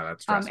 Yeah,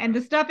 that's dressing. And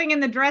the stuffing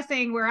and the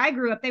dressing where I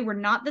grew up, they were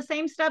not the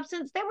same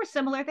substance. They were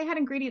similar. They had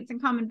ingredients in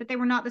common, but they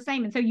were not the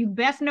same. And so you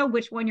best know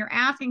which one you're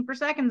asking for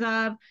seconds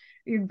of.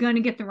 You're going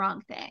to get the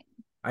wrong thing.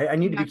 I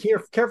need to be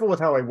careful with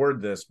how I word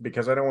this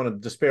because I don't want to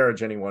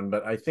disparage anyone,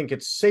 but I think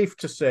it's safe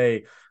to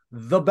say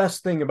the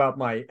best thing about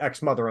my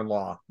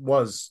ex-mother-in-law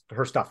was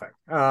her stuffing.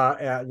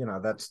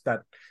 That's that.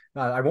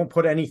 I won't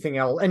put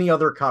any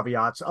other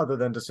caveats other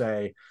than to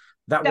say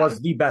that was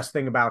the best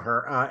thing about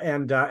her,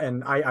 and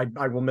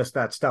I will miss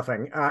that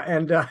stuffing.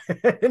 And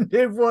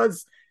it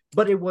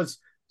was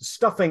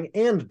stuffing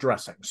and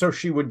dressing. So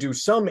she would do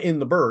some in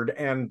the bird,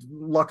 and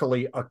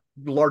luckily a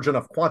large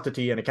enough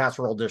quantity in a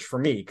casserole dish for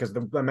me, because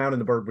the amount in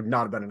the bird would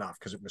not have been enough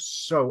because it was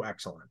so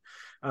excellent.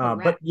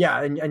 But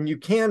yeah, and you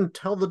can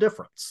tell the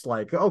difference.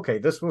 Like, okay,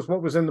 this was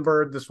what was in the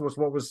bird. This was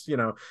what was,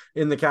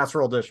 in the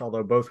casserole dish,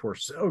 although both were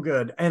so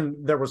good. And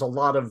there was a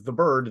lot of the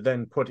bird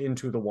then put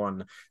into the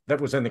one that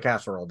was in the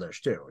casserole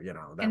dish too,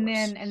 and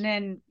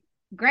then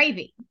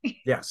gravy.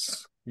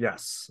 Yes.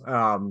 Yes.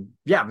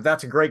 Yeah, but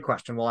that's a great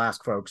question. We'll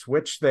ask folks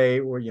which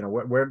they were,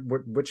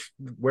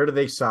 where do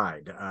they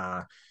side?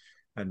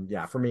 And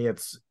yeah, for me,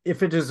 it's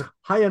if it is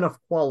high enough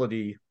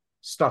quality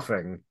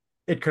stuffing,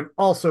 it can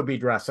also be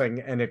dressing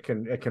and it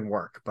can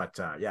work. But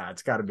yeah,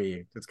 it's gotta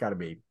be, it's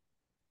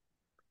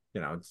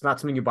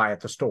not something you buy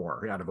at the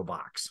store out of a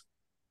box.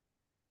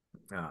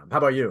 How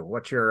about you?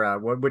 What's your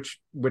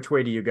which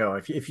way do you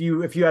go if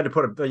you had to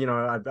put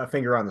a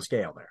finger on the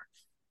scale there?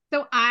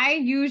 So I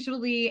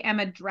usually am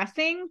a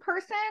dressing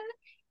person,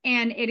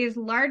 and it is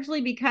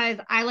largely because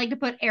I like to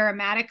put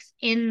aromatics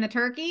in the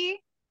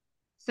turkey.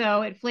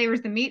 So it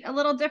flavors the meat a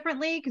little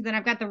differently, because then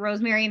I've got the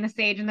rosemary and the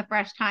sage and the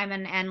fresh thyme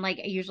and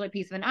like usually a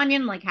piece of an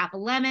onion, like half a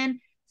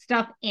lemon,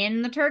 stuff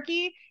in the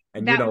turkey.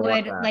 And that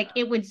would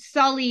it would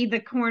sully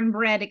the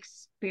cornbread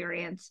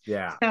experience.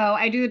 Yeah. So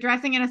I do the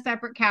dressing in a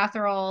separate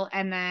casserole,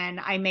 and then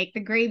I make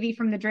the gravy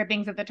from the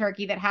drippings of the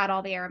turkey that had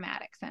all the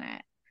aromatics in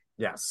it.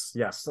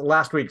 Yes.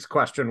 Last week's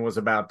question was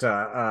about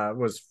Dan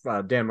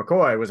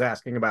McCoy was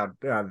asking about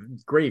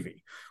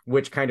gravy.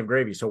 Which kind of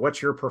gravy? So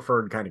what's your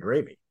preferred kind of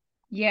gravy?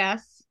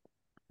 Yes.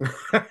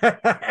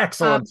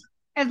 Excellent.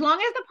 As long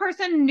as the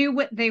person knew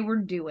what they were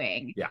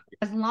doing. Yeah.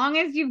 As long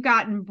as you've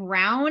gotten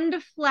browned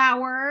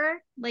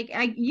flour,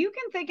 you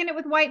can thicken it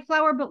with white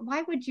flour, but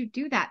why would you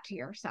do that to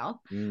yourself?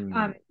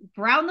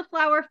 Brown the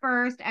flour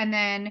first, and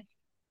then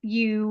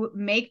you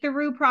make the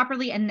roux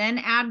properly, and then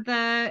add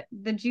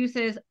the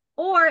juices.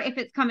 Or if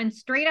it's coming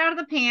straight out of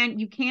the pan,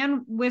 you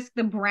can whisk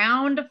the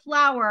browned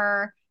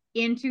flour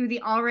into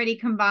the already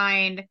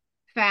combined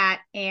fat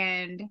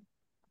and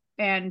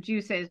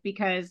juices,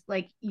 because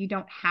you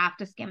don't have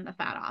to skim the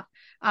fat off.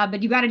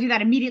 But you got to do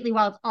that immediately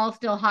while it's all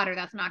still hot, or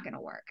that's not going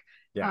to work.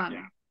 Yeah.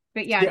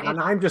 But yeah,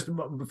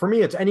 and for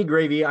me, it's any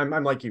gravy.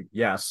 I'm like you.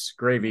 Yes,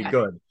 gravy, yes.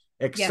 Good.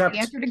 Except the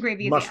answer to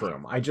gravy is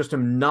mushroom. Yes. I just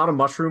am not a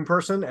mushroom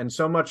person, and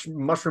so much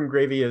mushroom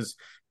gravy is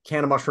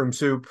can of mushroom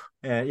soup,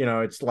 and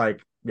it's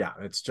like. Yeah,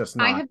 it's just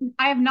not.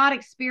 I have not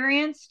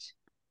experienced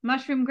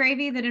mushroom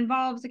gravy that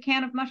involves a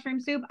can of mushroom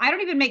soup. I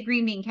don't even make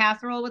green bean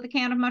casserole with a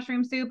can of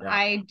mushroom soup.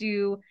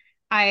 Yeah.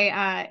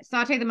 I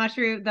saute the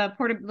mushroom, the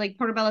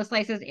portobello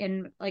slices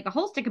in like a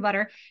whole stick of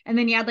butter, and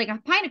then you add like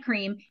a pint of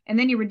cream, and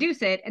then you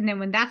reduce it, and then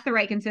when that's the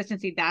right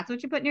consistency, that's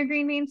what you put in your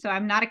green beans. So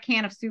I'm not a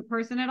can of soup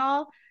person at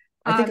all.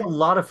 I think a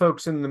lot of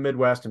folks in the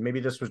Midwest, and maybe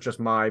this was just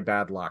my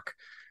bad luck,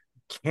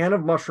 can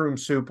of mushroom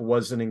soup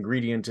was an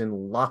ingredient in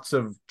lots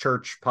of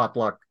church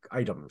potluck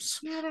items.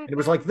 Yeah, it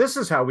was like, this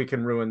is how we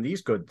can ruin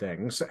these good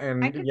things.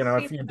 And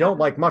if you don't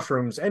like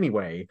mushrooms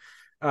anyway,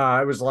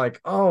 it was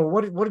like, oh,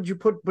 what did you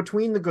put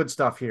between the good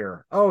stuff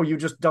here? Oh, you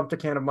just dumped a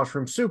can of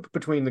mushroom soup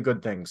between the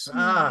good things.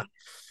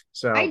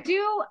 So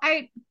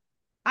I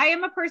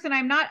am a person,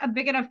 I'm not a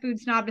big enough food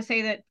snob to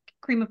say that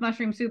cream of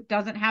mushroom soup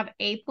doesn't have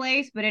a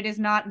place, but it is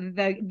not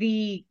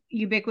the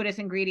ubiquitous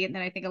ingredient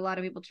that I think a lot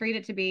of people treat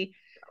it to be.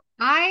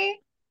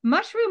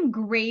 Mushroom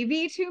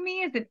gravy to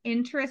me is an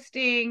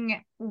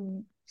interesting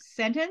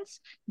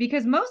sentence,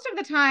 because most of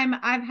the time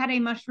I've had a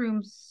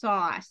mushroom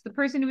sauce. The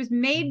person who has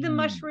made the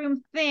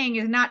mushroom thing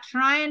is not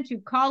trying to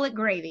call it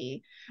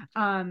gravy.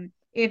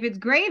 If it's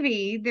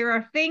gravy, there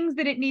are things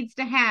that it needs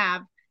to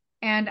have.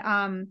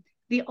 And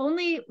the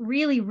only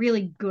really,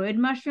 really good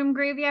mushroom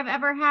gravy I've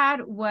ever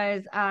had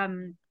was a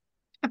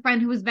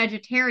friend who was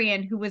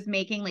vegetarian who was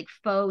making like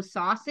faux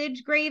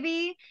sausage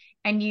gravy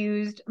and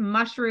used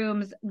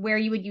mushrooms where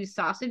you would use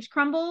sausage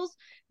crumbles,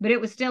 but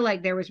it was still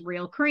like there was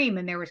real cream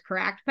and there was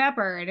cracked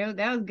pepper, and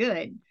that was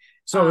good.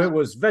 So it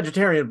was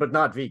vegetarian but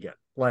not vegan.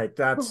 Like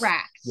that's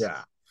correct.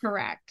 Yeah.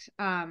 Correct.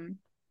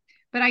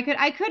 But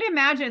I could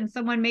imagine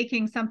someone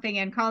making something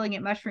and calling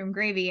it mushroom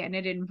gravy and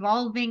it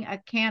involving a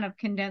can of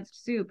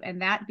condensed soup,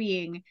 and that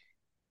being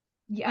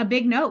a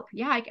big nope.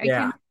 Yeah,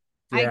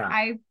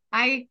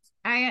 I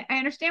I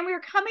understand where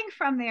you're coming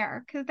from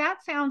there, because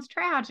that sounds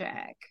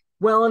tragic.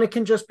 Well, and it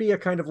can just be a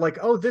kind of like,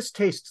 oh, this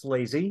tastes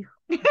lazy.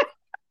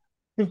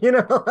 You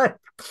know, like,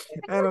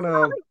 I don't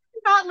know.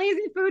 Not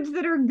lazy foods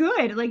that are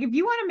good. Like if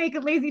you want to make a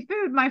lazy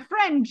food, my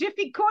friend,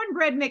 Jiffy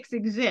cornbread mix Oh,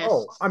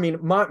 exists. I mean,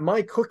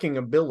 my cooking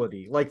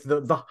ability, like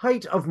the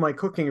height of my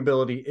cooking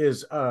ability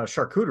is a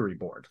charcuterie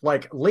board.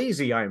 Like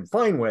lazy, I am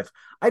fine with.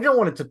 I don't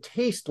want it to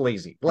taste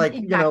lazy. Like,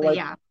 Exactly, like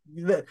yeah.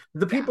 the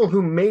Yeah. people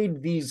who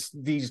made these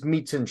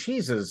meats and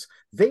cheeses,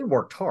 they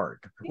worked hard.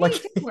 They Like,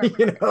 did work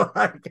hard.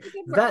 like They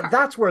did work hard.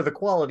 that's where the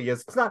quality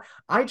is. It's not,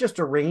 I just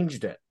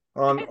arranged it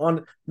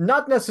on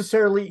not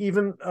necessarily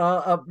even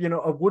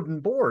a wooden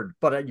board,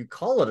 but you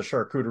call it a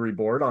charcuterie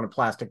board on a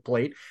plastic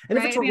plate, and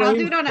if Right. it's I mean, I'll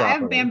do it arranged on, I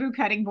have properly, bamboo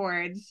cutting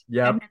boards.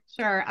 yeah. And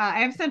sure,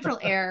 I have central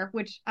air,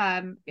 which,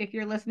 if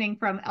you're listening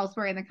from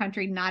elsewhere in the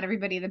country, not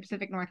everybody in the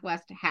Pacific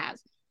Northwest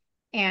has.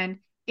 And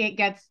it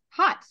gets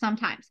hot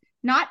sometimes.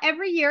 Not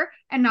every year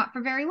and not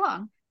for very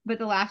long. But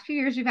the last few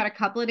years, we've had a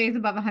couple of days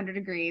above 100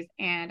 degrees,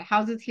 and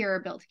houses here are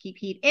built to keep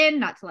heat in,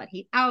 not to let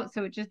heat out.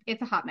 So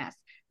it's a hot mess,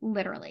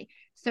 literally.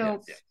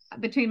 So Yes.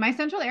 between my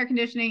central air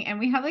conditioning, and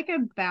we have like a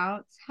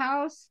bounce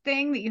house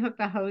thing that you hook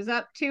the hose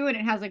up to, and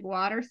it has like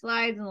water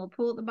slides and a little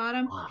pool at the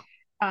bottom. Wow.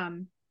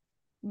 Um,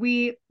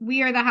 we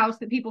are the house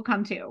that people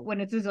come to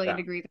when it's a zillion Yeah.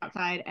 degrees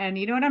outside. And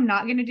you know what I'm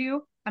not going to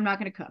do? I'm not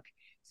going to cook.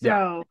 So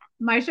Yeah.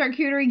 my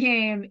charcuterie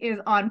game is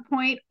on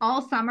point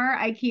all summer.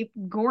 I keep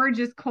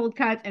gorgeous cold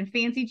cuts and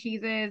fancy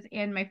cheeses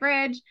in my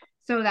fridge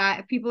so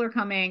that if people are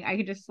coming, I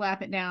could just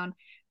slap it down.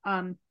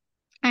 I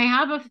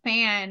have a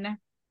fan.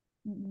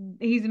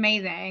 He's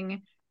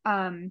amazing.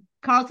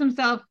 Calls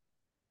himself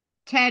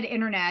Ted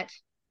Internet,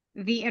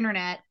 the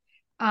Internet.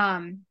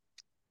 Um,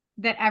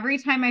 that every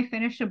time I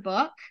finish a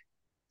book,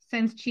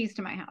 sends cheese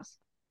to my house.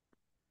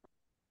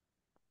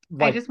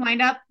 I Like just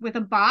wind up with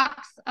a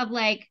box of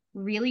like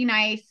really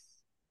nice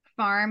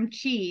farm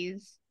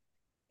cheese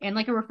in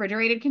like a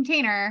refrigerated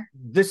container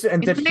this,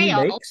 and in that the he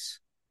mail. makes.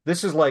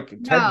 This is like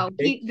Ted No,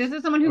 bakes. this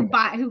is someone who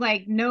Okay. who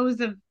like knows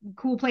of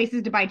cool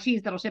places to buy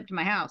cheese that'll ship to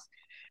my house.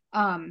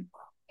 Um,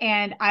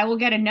 and I will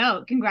get a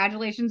note.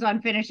 Congratulations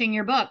on finishing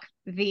your book,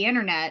 The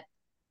Internet.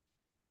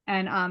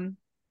 And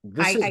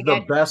This is I the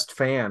get best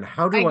fan.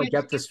 How I do I get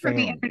get cheese this from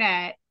the fan?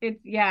 internet. It's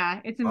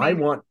I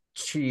amazing. want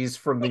cheese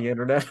from the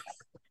internet.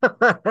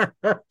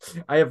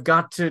 I have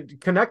got to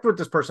connect with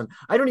this person.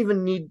 I don't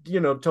even need,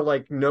 to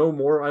like know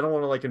more. I don't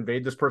want to like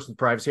invade this person's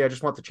privacy. I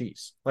just want the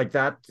cheese. Like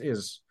that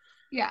is,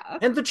 Yeah.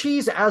 and the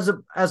cheese as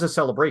a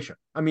celebration.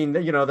 I mean,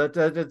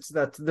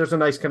 that there's a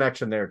nice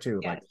connection there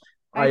too. Like Yes.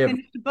 I I have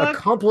finished a book.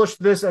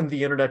 accomplished this, and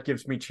the internet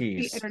gives me The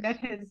cheese. internet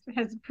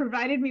has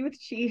provided me with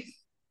cheese.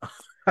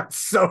 That's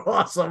so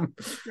awesome.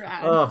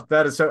 Rad. Oh,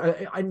 that is so.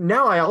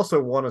 Now I also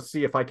want to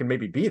see if I can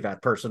maybe be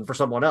that person for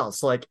someone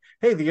else. Like,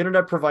 hey, the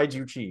internet provides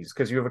you cheese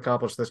because you have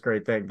accomplished this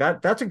great thing.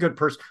 That's a good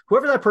person.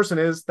 Whoever that person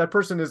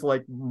is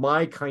like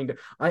my kind of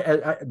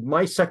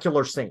my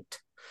secular saint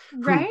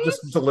who Right?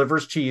 just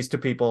delivers cheese to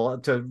people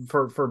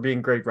for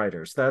being great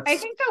writers. I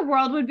That's think the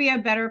world would be a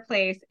better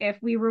place if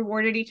we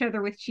rewarded each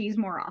other with cheese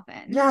more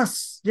often.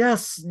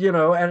 yes,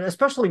 and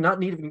especially not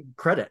needing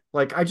credit.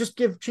 Like I just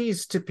give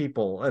cheese to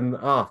people, and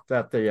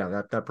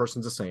that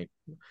person's a saint.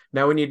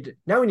 Now we need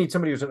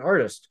somebody who's an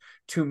artist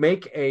to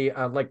make a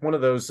like one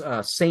of those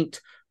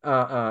saint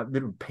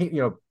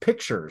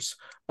pictures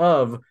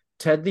of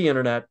Ted the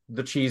Internet,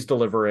 the cheese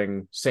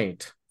delivering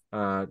saint.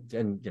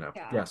 And Yeah.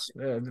 yes,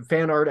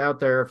 fan art out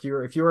there. If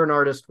you're an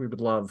artist, we would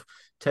love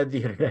Ted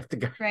the Internet, the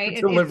guy Right.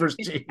 who delivers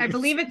cheese. I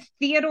believe it's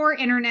Theodore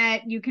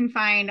Internet. You can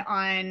find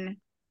on.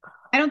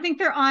 I don't think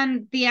they're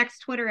on the X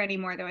Twitter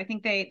anymore, though. I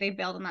think they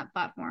bailed on that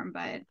platform.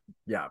 But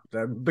Yeah,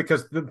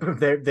 because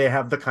they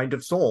have the kind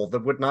of soul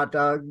that would not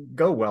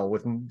go well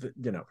with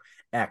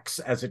X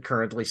as it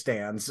currently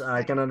stands.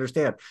 I can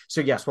understand. So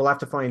yes, we'll have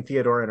to find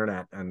Theodore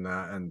Internet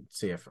and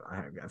see if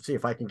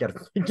I can get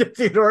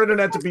Theodore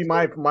Internet to be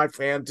my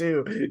fan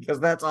too,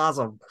 because that's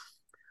awesome.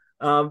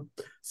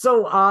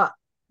 So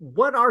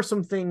what are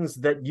some things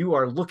that you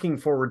are looking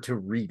forward to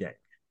reading?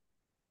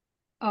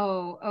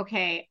 oh,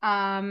 okay.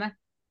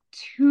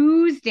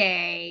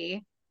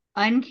 Tuesday,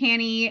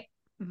 Uncanny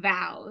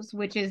Vows,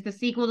 which is the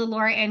sequel to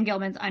Laura Ann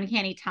Gilman's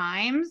Uncanny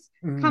Times,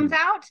 comes Mm,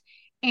 out.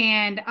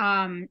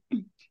 And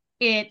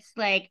it's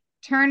like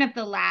turn of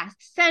the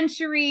last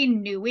century,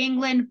 New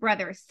England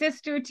brother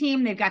sister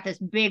team. They've got this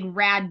big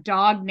rad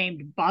dog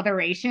named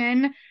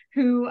Botheration,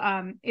 who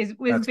was that's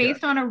good.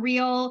 based on a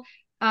real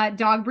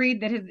dog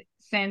breed that has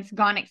since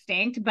gone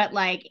extinct, but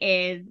like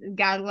is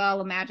got a lot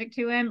of magic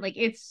to him. Like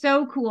it's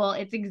so cool.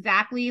 It's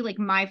exactly like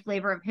my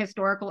flavor of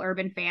historical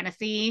urban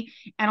fantasy.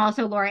 And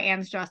also Laura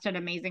Ann's just an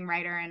amazing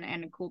writer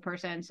and a cool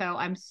person. So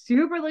I'm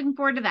super looking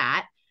forward to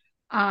that.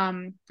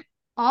 Um,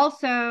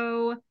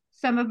 Also,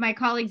 some of my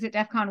colleagues at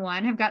DEF CON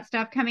 1 have got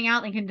stuff coming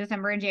out like in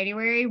December and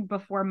January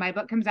before my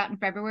book comes out in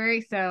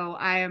February. So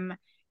I'm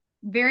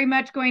very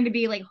much going to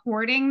be like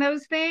hoarding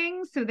those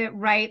things so that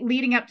right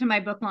leading up to my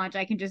book launch,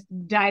 I can just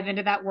dive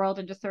into that world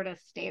and just sort of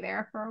stay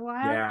there for a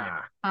while.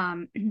 Yeah.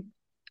 Um,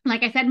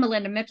 like I said,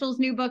 Melinda Mitchell's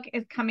new book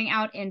is coming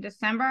out in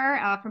December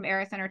from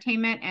Eris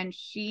Entertainment, and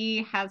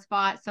she has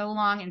fought so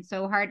long and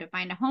so hard to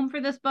find a home for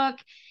this book.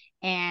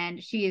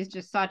 And she is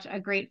just such a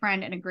great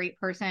friend and a great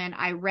person.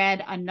 I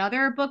read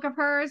another book of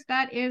hers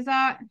that is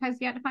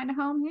has yet to find a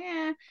home.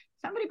 Yeah,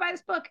 somebody buy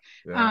this book.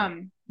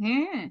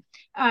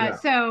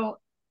 So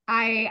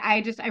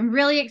I'm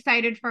really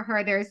excited for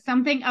her. There's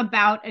something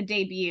about a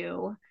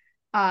debut,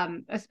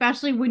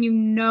 especially when you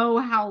know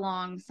how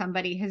long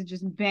somebody has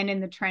just been in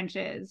the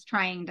trenches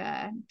trying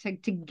to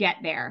get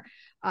there.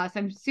 So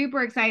I'm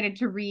super excited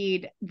to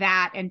read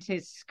that and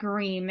to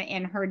scream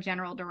in her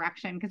general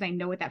direction, because I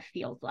know what that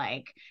feels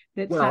like.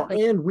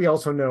 And we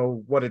also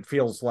know what it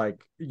feels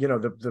like. You know,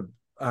 the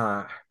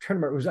trying to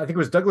remember, I think it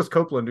was Douglas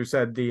Copeland who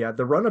said the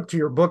run up to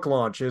your book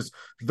launch is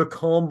the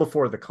calm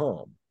before the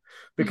calm,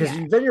 because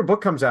then your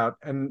book comes out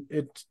and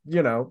it,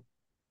 you know,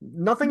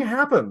 nothing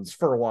happens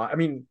for a while. I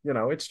mean, you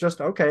know, it's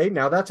just, okay,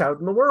 now that's out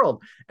in the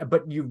world.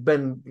 But you've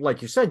been,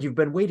 like you said, you've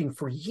been waiting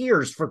for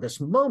years for this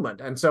moment.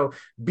 And so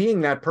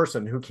being that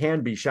person who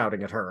can be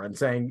shouting at her and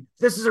saying,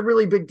 this is a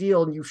really big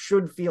deal, and you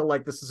should feel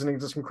like this is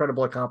this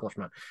incredible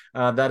accomplishment.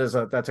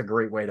 That's a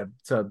great way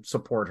to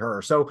support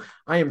her. So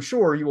I am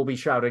sure you will be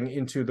shouting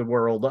into the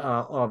world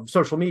of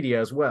social media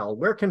as well.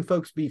 Where can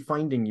folks be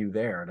finding you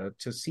there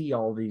to see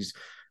all these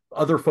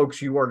other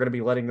folks you are going to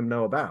be letting them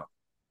know about?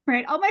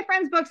 Right. All my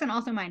friends' books and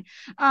also mine.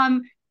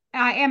 I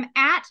am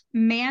at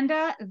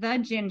Manda the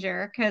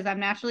Ginger, because I'm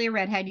naturally a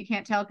redhead. You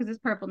can't tell because it's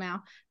purple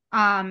now.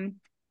 On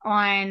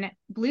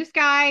Blue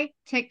Sky,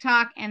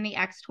 TikTok, and the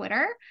X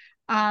Twitter.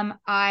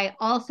 I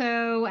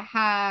also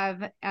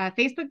have a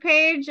Facebook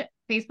page,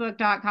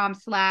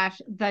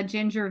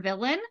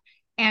 facebook.com/thegingervillain,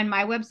 and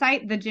my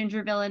website,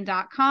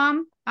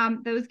 thegingervillain.com.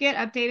 Those get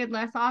updated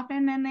less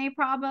often than they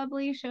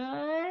probably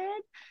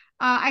should.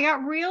 I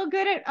got real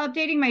good at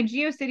updating my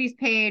GeoCities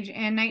page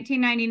in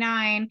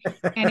 1999,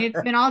 and it's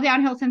been all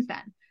downhill since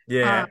then.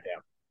 Yeah.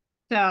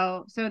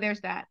 So there's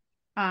that.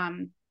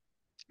 But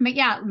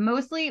yeah,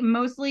 mostly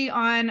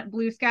on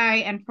Blue Sky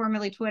and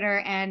formerly Twitter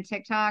and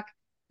TikTok.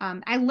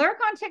 I lurk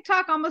on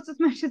TikTok almost as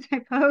much as I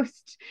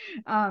post,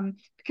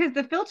 because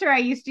the filter I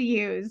used to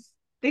use,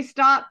 they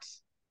stopped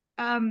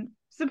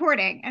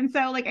supporting, and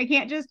so like I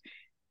can't just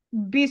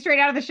be straight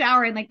out of the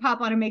shower and like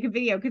pop on and make a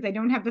video, because I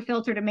don't have the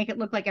filter to make it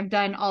look like I've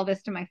done all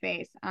this to my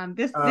face.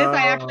 This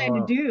I actually had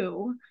to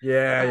do.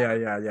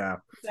 Yeah.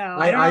 So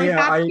I don't always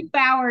have 2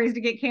 hours to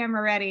get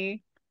camera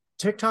ready.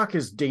 TikTok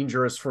is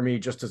dangerous for me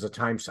just as a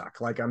time suck.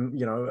 Like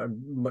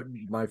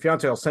my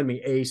fiance will send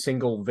me a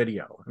single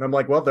video, and I'm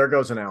like, well, there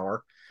goes an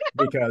hour.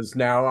 Because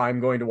now I'm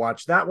going to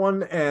watch that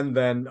one, and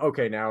then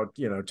okay, now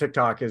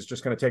TikTok is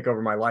just going to take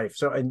over my life.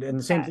 So and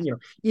the same thing,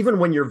 even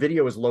when your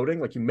video is loading,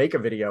 like you make a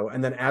video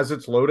and then as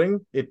it's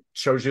loading, it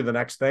shows you the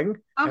next thing.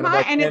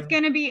 And it's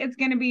gonna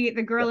be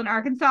the girl in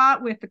Arkansas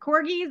with the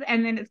corgis,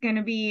 and then it's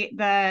gonna be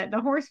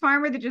the horse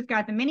farmer that just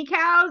got the mini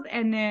cows,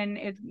 and then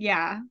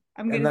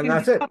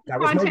that's it. That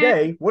was my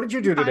day. What did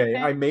you do today?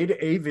 I made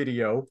a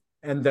video.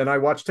 And then I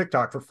watched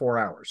TikTok for 4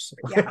 hours.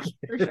 Yeah,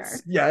 for sure.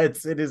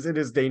 It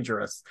is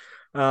dangerous.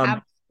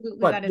 Absolutely,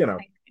 but that is the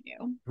thing to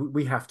do.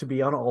 We have to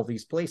be on all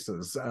these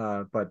places.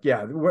 But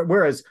yeah,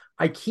 whereas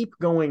I keep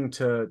going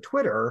to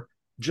Twitter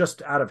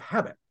just out of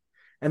habit.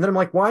 And then I'm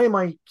like, why am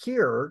I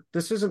here?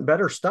 This isn't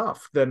better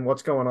stuff than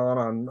what's going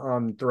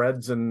on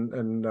Threads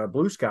and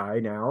Blue Sky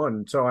now.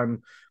 And so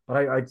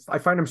I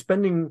find I'm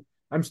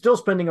still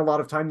spending a lot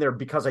of time there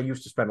because I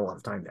used to spend a lot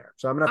of time there.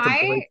 So I'm gonna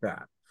have to break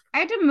that. I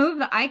had to move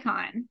the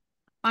icon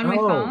on my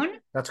phone.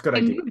 That's a good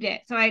idea. I moved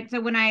it.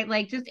 So when I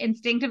like just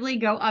instinctively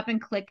go up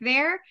and click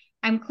there,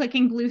 I'm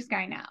clicking Blue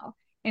Sky now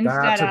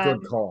instead of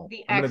good call.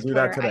 The I'm X Twitter.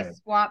 Do that today. I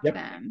swapped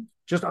them.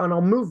 And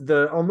I'll move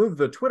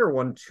the Twitter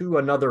one to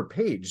another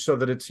page so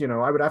that it's,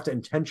 I would have to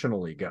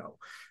intentionally go.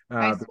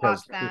 I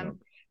swapped them.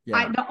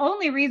 The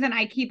only reason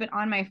I keep it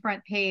on my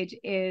front page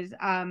is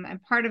I'm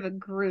part of a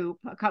group.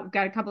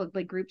 Got a couple of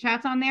like group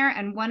chats on there,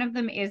 and one of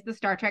them is the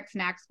Star Trek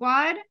Snack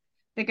Squad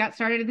that got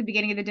started at the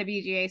beginning of the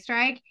WGA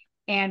strike.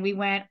 And we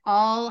went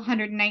all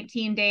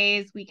 119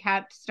 days. We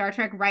kept Star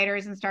Trek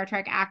writers and Star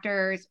Trek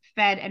actors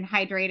fed and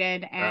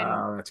hydrated,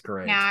 and that's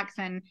great. Snacks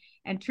and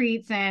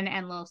treats and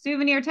little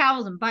souvenir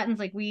towels and buttons.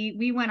 Like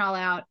we went all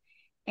out,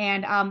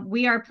 and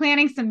we are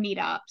planning some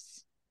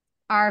meetups.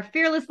 Our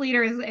fearless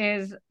leader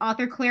is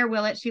author Claire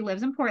Willett. She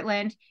lives in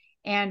Portland,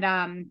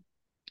 and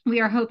we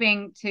are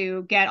hoping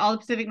to get all the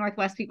Pacific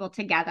Northwest people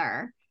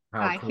together.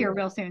 Cool. Here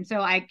real soon.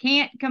 So I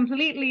can't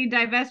completely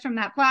divest from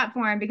that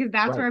platform, because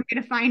that's where I'm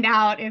going to find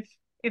out if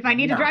I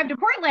need to drive to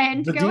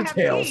Portland to go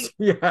details. Have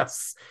tea.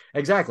 Yes,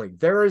 exactly.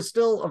 There is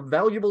still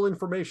valuable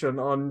information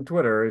on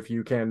Twitter if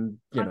you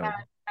can,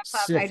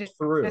 sift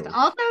through.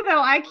 Also,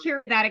 though, I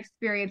curate that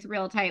experience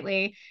real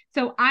tightly.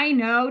 So I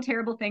know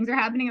terrible things are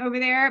happening over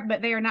there,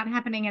 but they are not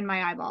happening in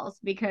my eyeballs,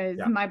 because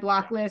my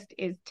block list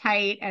is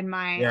tight and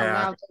my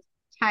allowed is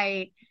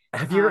tight.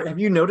 Have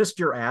you noticed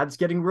your ads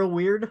getting real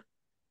weird?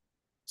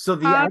 So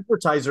the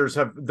advertisers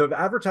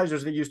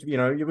that used to be,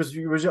 it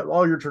was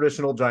all your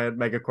traditional giant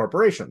mega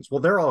corporations. Well,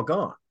 they're all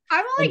gone.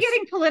 I'm only And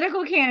getting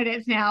political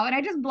candidates now, and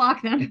I just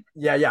block them.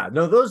 yeah.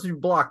 No, those you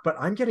block, but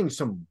I'm getting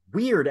some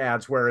weird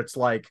ads where it's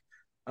like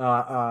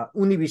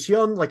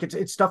Univision, like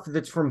it's stuff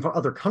that's from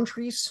other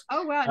countries.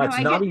 Oh well, no, It's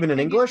not even in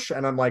I get English,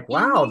 and I'm like,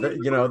 wow,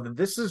 Indeed,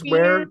 this is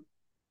where, Venus.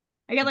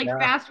 I get like yeah,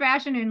 fast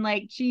fashion and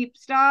like cheap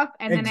stuff,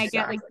 and then I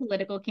get like exactly,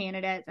 political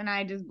candidates, and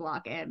I just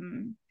block it.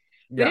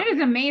 But yeah, it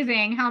is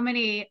amazing how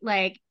many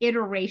like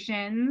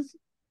iterations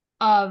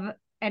of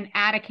an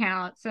ad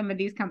account some of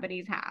these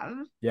companies have,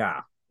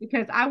 yeah.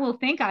 because I will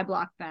think I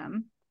blocked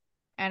them,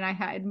 and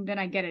then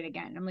I get it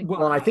again. I'm like,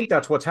 Well, and I why? think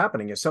that's what's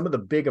happening is some of the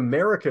big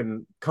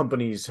American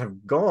companies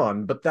have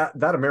gone, but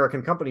that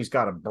American company's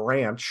got a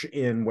branch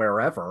in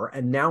wherever,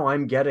 and now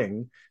I'm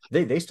getting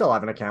they still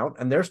have an account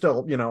and they're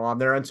still on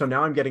there, and so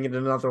now I'm getting it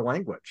in another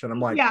language, and I'm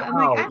like, Yeah, I'm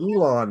like, wow,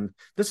 Elon,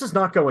 this is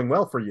not going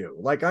well for you.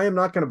 Like, I am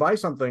not going to buy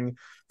something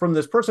from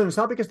this person. It's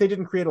not because they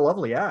didn't create a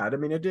lovely ad. I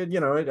mean, it did,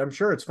 I'm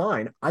sure it's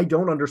fine. I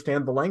don't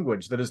understand the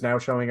language that is now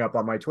showing up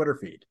on my Twitter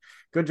feed.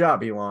 Good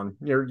job, Elon.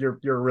 You're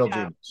a real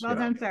yeah, genius. well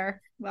done, sir.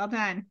 Well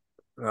done.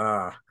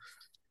 Uh,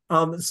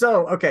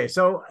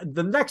 so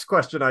the next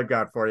question I've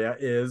got for you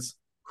is,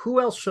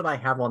 who else should I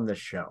have on this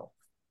show?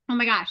 Oh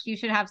my gosh, you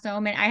should have so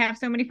many. I have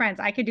so many friends.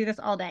 I could do this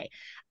all day.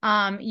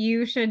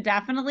 You should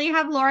definitely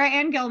have Laura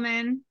Ann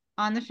Gilman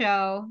on the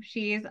show.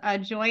 She's a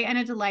joy and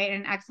a delight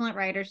and an excellent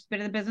writer. She's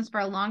been in the business for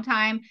a long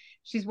time.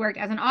 She's worked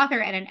as an author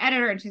and an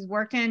editor, and she's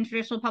worked in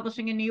traditional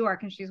publishing in New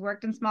York, and she's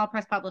worked in small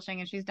press publishing,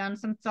 and she's done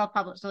some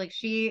self-published. So like,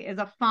 she is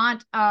a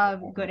font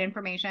of good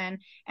information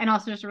and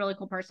also just a really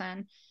cool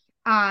person.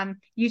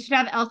 You should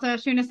have Elsa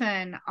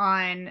Schuneson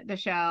on the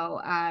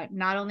show.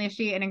 Not only is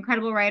she an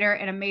incredible writer,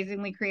 an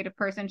amazingly creative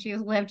person, she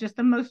has lived just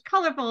the most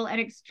colorful and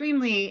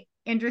extremely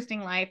interesting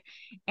life,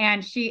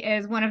 and she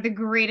is one of the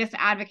greatest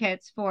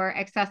advocates for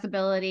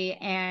accessibility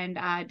and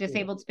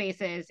disabled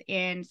spaces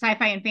in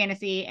sci-fi and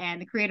fantasy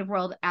and the creative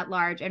world at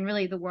large, and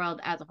really the world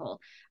as a whole.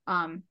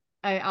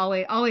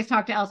 I always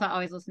talk to Elsa,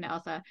 always listen to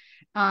Elsa.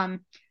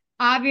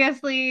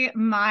 Obviously,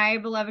 my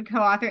beloved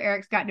co-author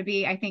Eric Scott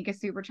Debee, I think,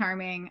 is super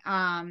charming.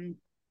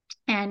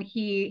 And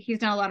he's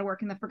done a lot of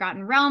work in the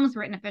Forgotten Realms,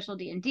 written official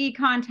D&D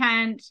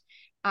content.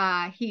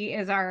 He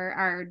is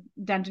our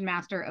dungeon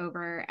master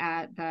over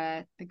at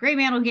the Grey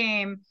Mantle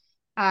game.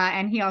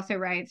 And he also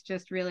writes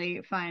just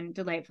really fun,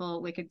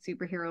 delightful, wicked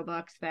superhero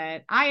books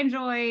that I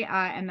enjoy,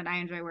 and that I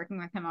enjoy working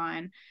with him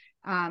on.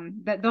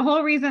 But the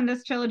whole reason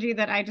this trilogy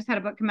that I just had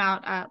a book come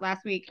out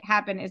last week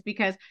happened is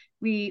because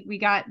we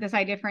got this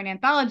idea for an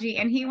anthology,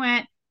 and he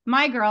went,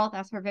 my girl,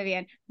 that's for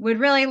Vivian, would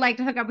really like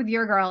to hook up with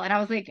your girl. And I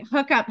was like,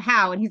 hook up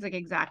how? And he's like,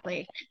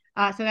 exactly.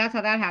 So that's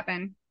how that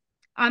happened.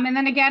 And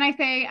then again, I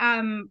say,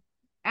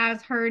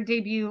 as her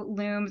debut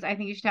looms, I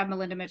think you should have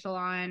Melinda Mitchell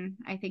on.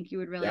 I think you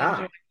would really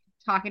enjoy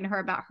talking to her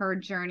about her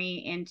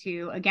journey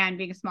into, again,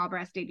 being a small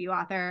press debut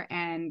author,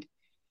 and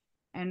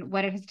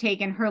what it has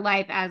taken her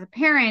life as a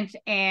parent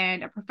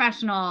and a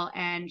professional.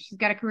 And she's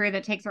got a career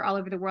that takes her all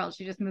over the world.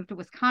 She just moved to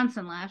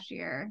Wisconsin last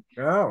year.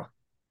 Oh,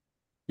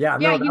 yeah,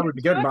 Yeah, no, that would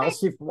be good. I'll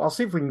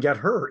see if we can get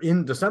her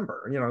in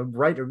December,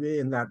 right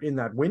in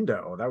that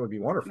window. That would be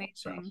wonderful.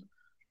 Amazing. So,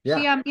 yeah.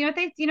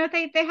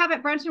 They have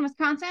at brunch in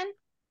Wisconsin?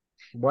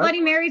 What?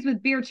 Bloody Marys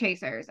with beer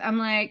chasers. I'm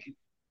like,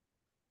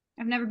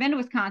 I've never been to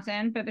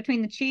Wisconsin, but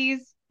between the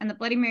cheese and the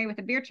Bloody Mary with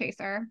a beer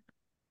chaser.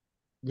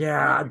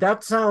 Yeah,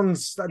 that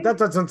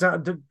doesn't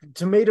sound,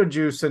 tomato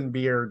juice and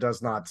beer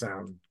does not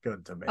sound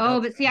good to me. Oh,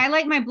 but see, I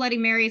like my Bloody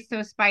Marys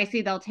so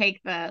spicy they'll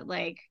take the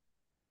like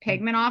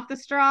pigment off the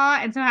straw,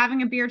 and so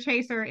having a beer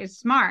chaser is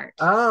smart.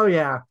 Oh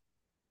yeah.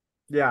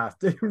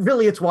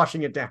 Really, it's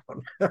washing it down.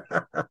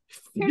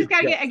 You just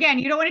gotta get, again,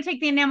 you don't want to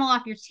take the enamel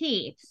off your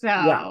teeth,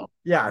 so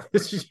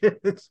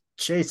it's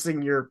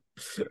chasing your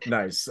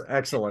nice,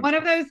 excellent. One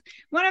of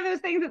those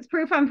things that's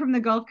proof I'm from the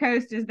Gulf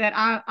Coast is that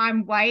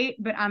I'm white,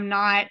 but I'm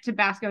not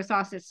Tabasco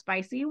sauce's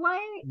spicy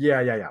white.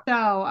 Yeah. So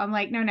I'm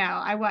like, no,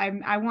 I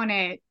want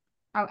it.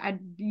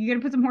 You're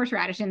gonna put some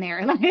horseradish in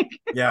there, like.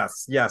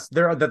 Yes.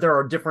 There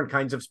are different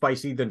kinds of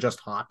spicy than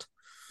just hot.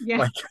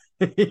 Yeah.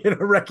 Like,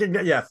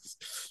 recognize. Yes.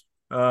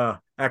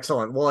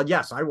 Excellent. Well,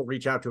 yes, I will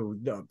reach out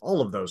to all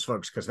of those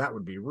folks, because that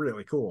would be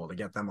really cool to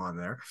get them on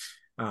there.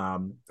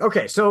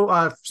 Okay,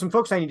 so some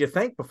folks I need to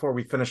thank before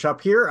we finish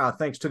up here.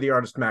 Thanks to the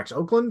artist Max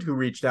Oakland, who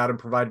reached out and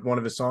provided one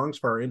of his songs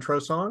for our intro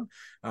song,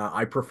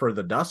 I Prefer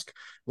the Dusk.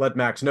 Let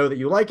Max know that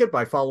you like it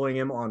by following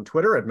him on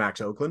Twitter at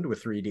Max Oakland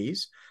with 3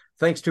 Ds.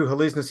 Thanks to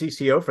Halizna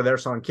CCO for their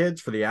song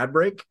Kids for the ad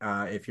break.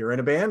 If you're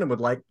in a band and would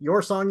like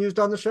your song used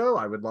on the show,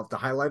 I would love to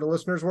highlight a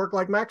listener's work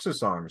like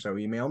Max's song. So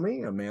email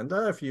me,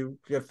 Amanda,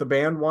 if the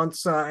band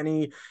wants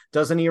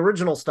does any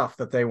original stuff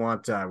that they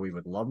want. We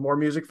would love more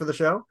music for the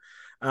show.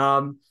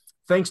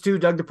 Thanks to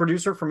Doug, the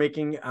producer, for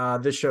making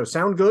this show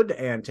sound good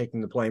and taking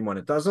the blame when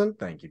it doesn't.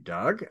 Thank you,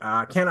 Doug.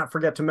 Cannot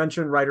forget to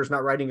mention Writers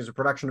Not Writing is a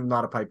production of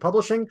Not a Pipe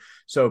Publishing,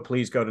 so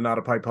please go to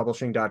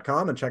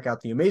notapipepublishing.com and check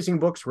out the amazing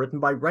books written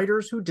by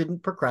writers who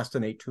didn't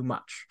procrastinate too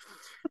much.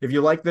 If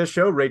you like this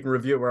show, rate and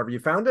review it wherever you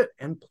found it,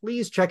 and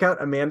please check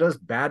out Amanda's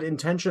Bad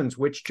Intentions,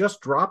 which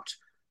just dropped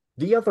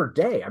the other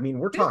day. I mean,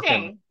 we're Tuesday.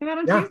 talking. Came out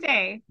on Yeah.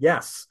 Tuesday.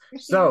 Yes.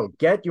 So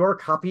get your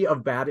copy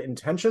of Bad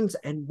Intentions.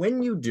 And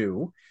when you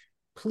do,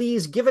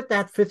 please give it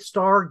that 5th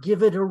star,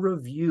 give it a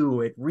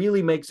review. It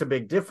really makes a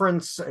big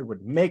difference. It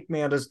would make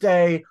Amanda's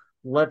day.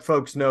 Let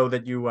folks know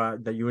that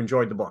you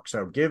enjoyed the book.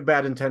 So give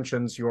Bad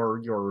Intentions your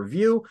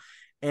review.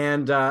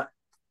 And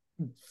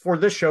for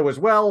this show as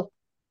well,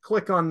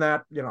 click on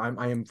that.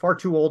 I am far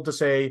too old to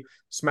say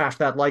smash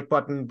that like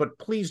button, but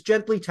please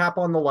gently tap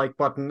on the like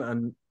button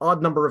an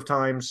odd number of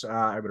times.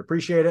 I would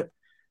appreciate it.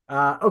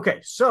 Okay,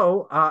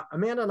 so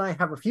Amanda and I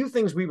have a few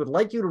things we would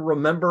like you to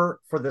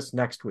remember for this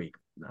next week.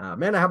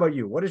 Amanda, how about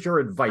you? What is your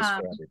advice for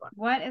everybody?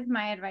 What is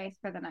my advice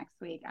for the next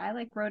week? I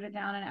wrote it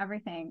down and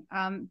everything.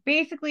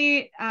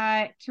 Basically,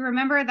 to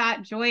remember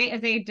that joy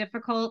is a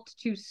difficult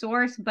to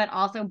source, but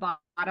also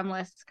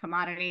bottomless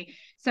commodity.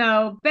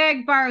 So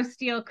beg, borrow,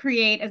 steal,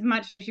 create as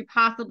much as you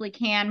possibly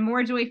can.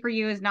 More joy for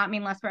you does not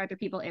mean less for other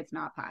people. It's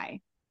not pie.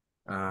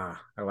 I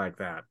like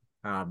that.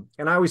 And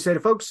I always say to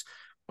folks,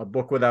 a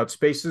book without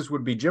spaces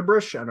would be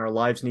gibberish, and our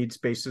lives need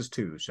spaces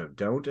too. So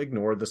don't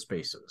ignore the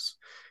spaces.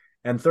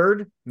 And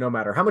third, no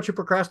matter how much you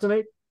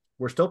procrastinate,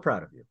 we're still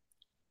proud of you.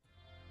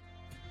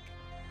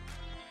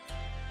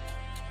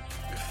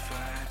 If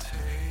I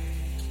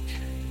take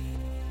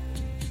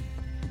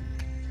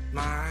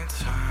my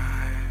time.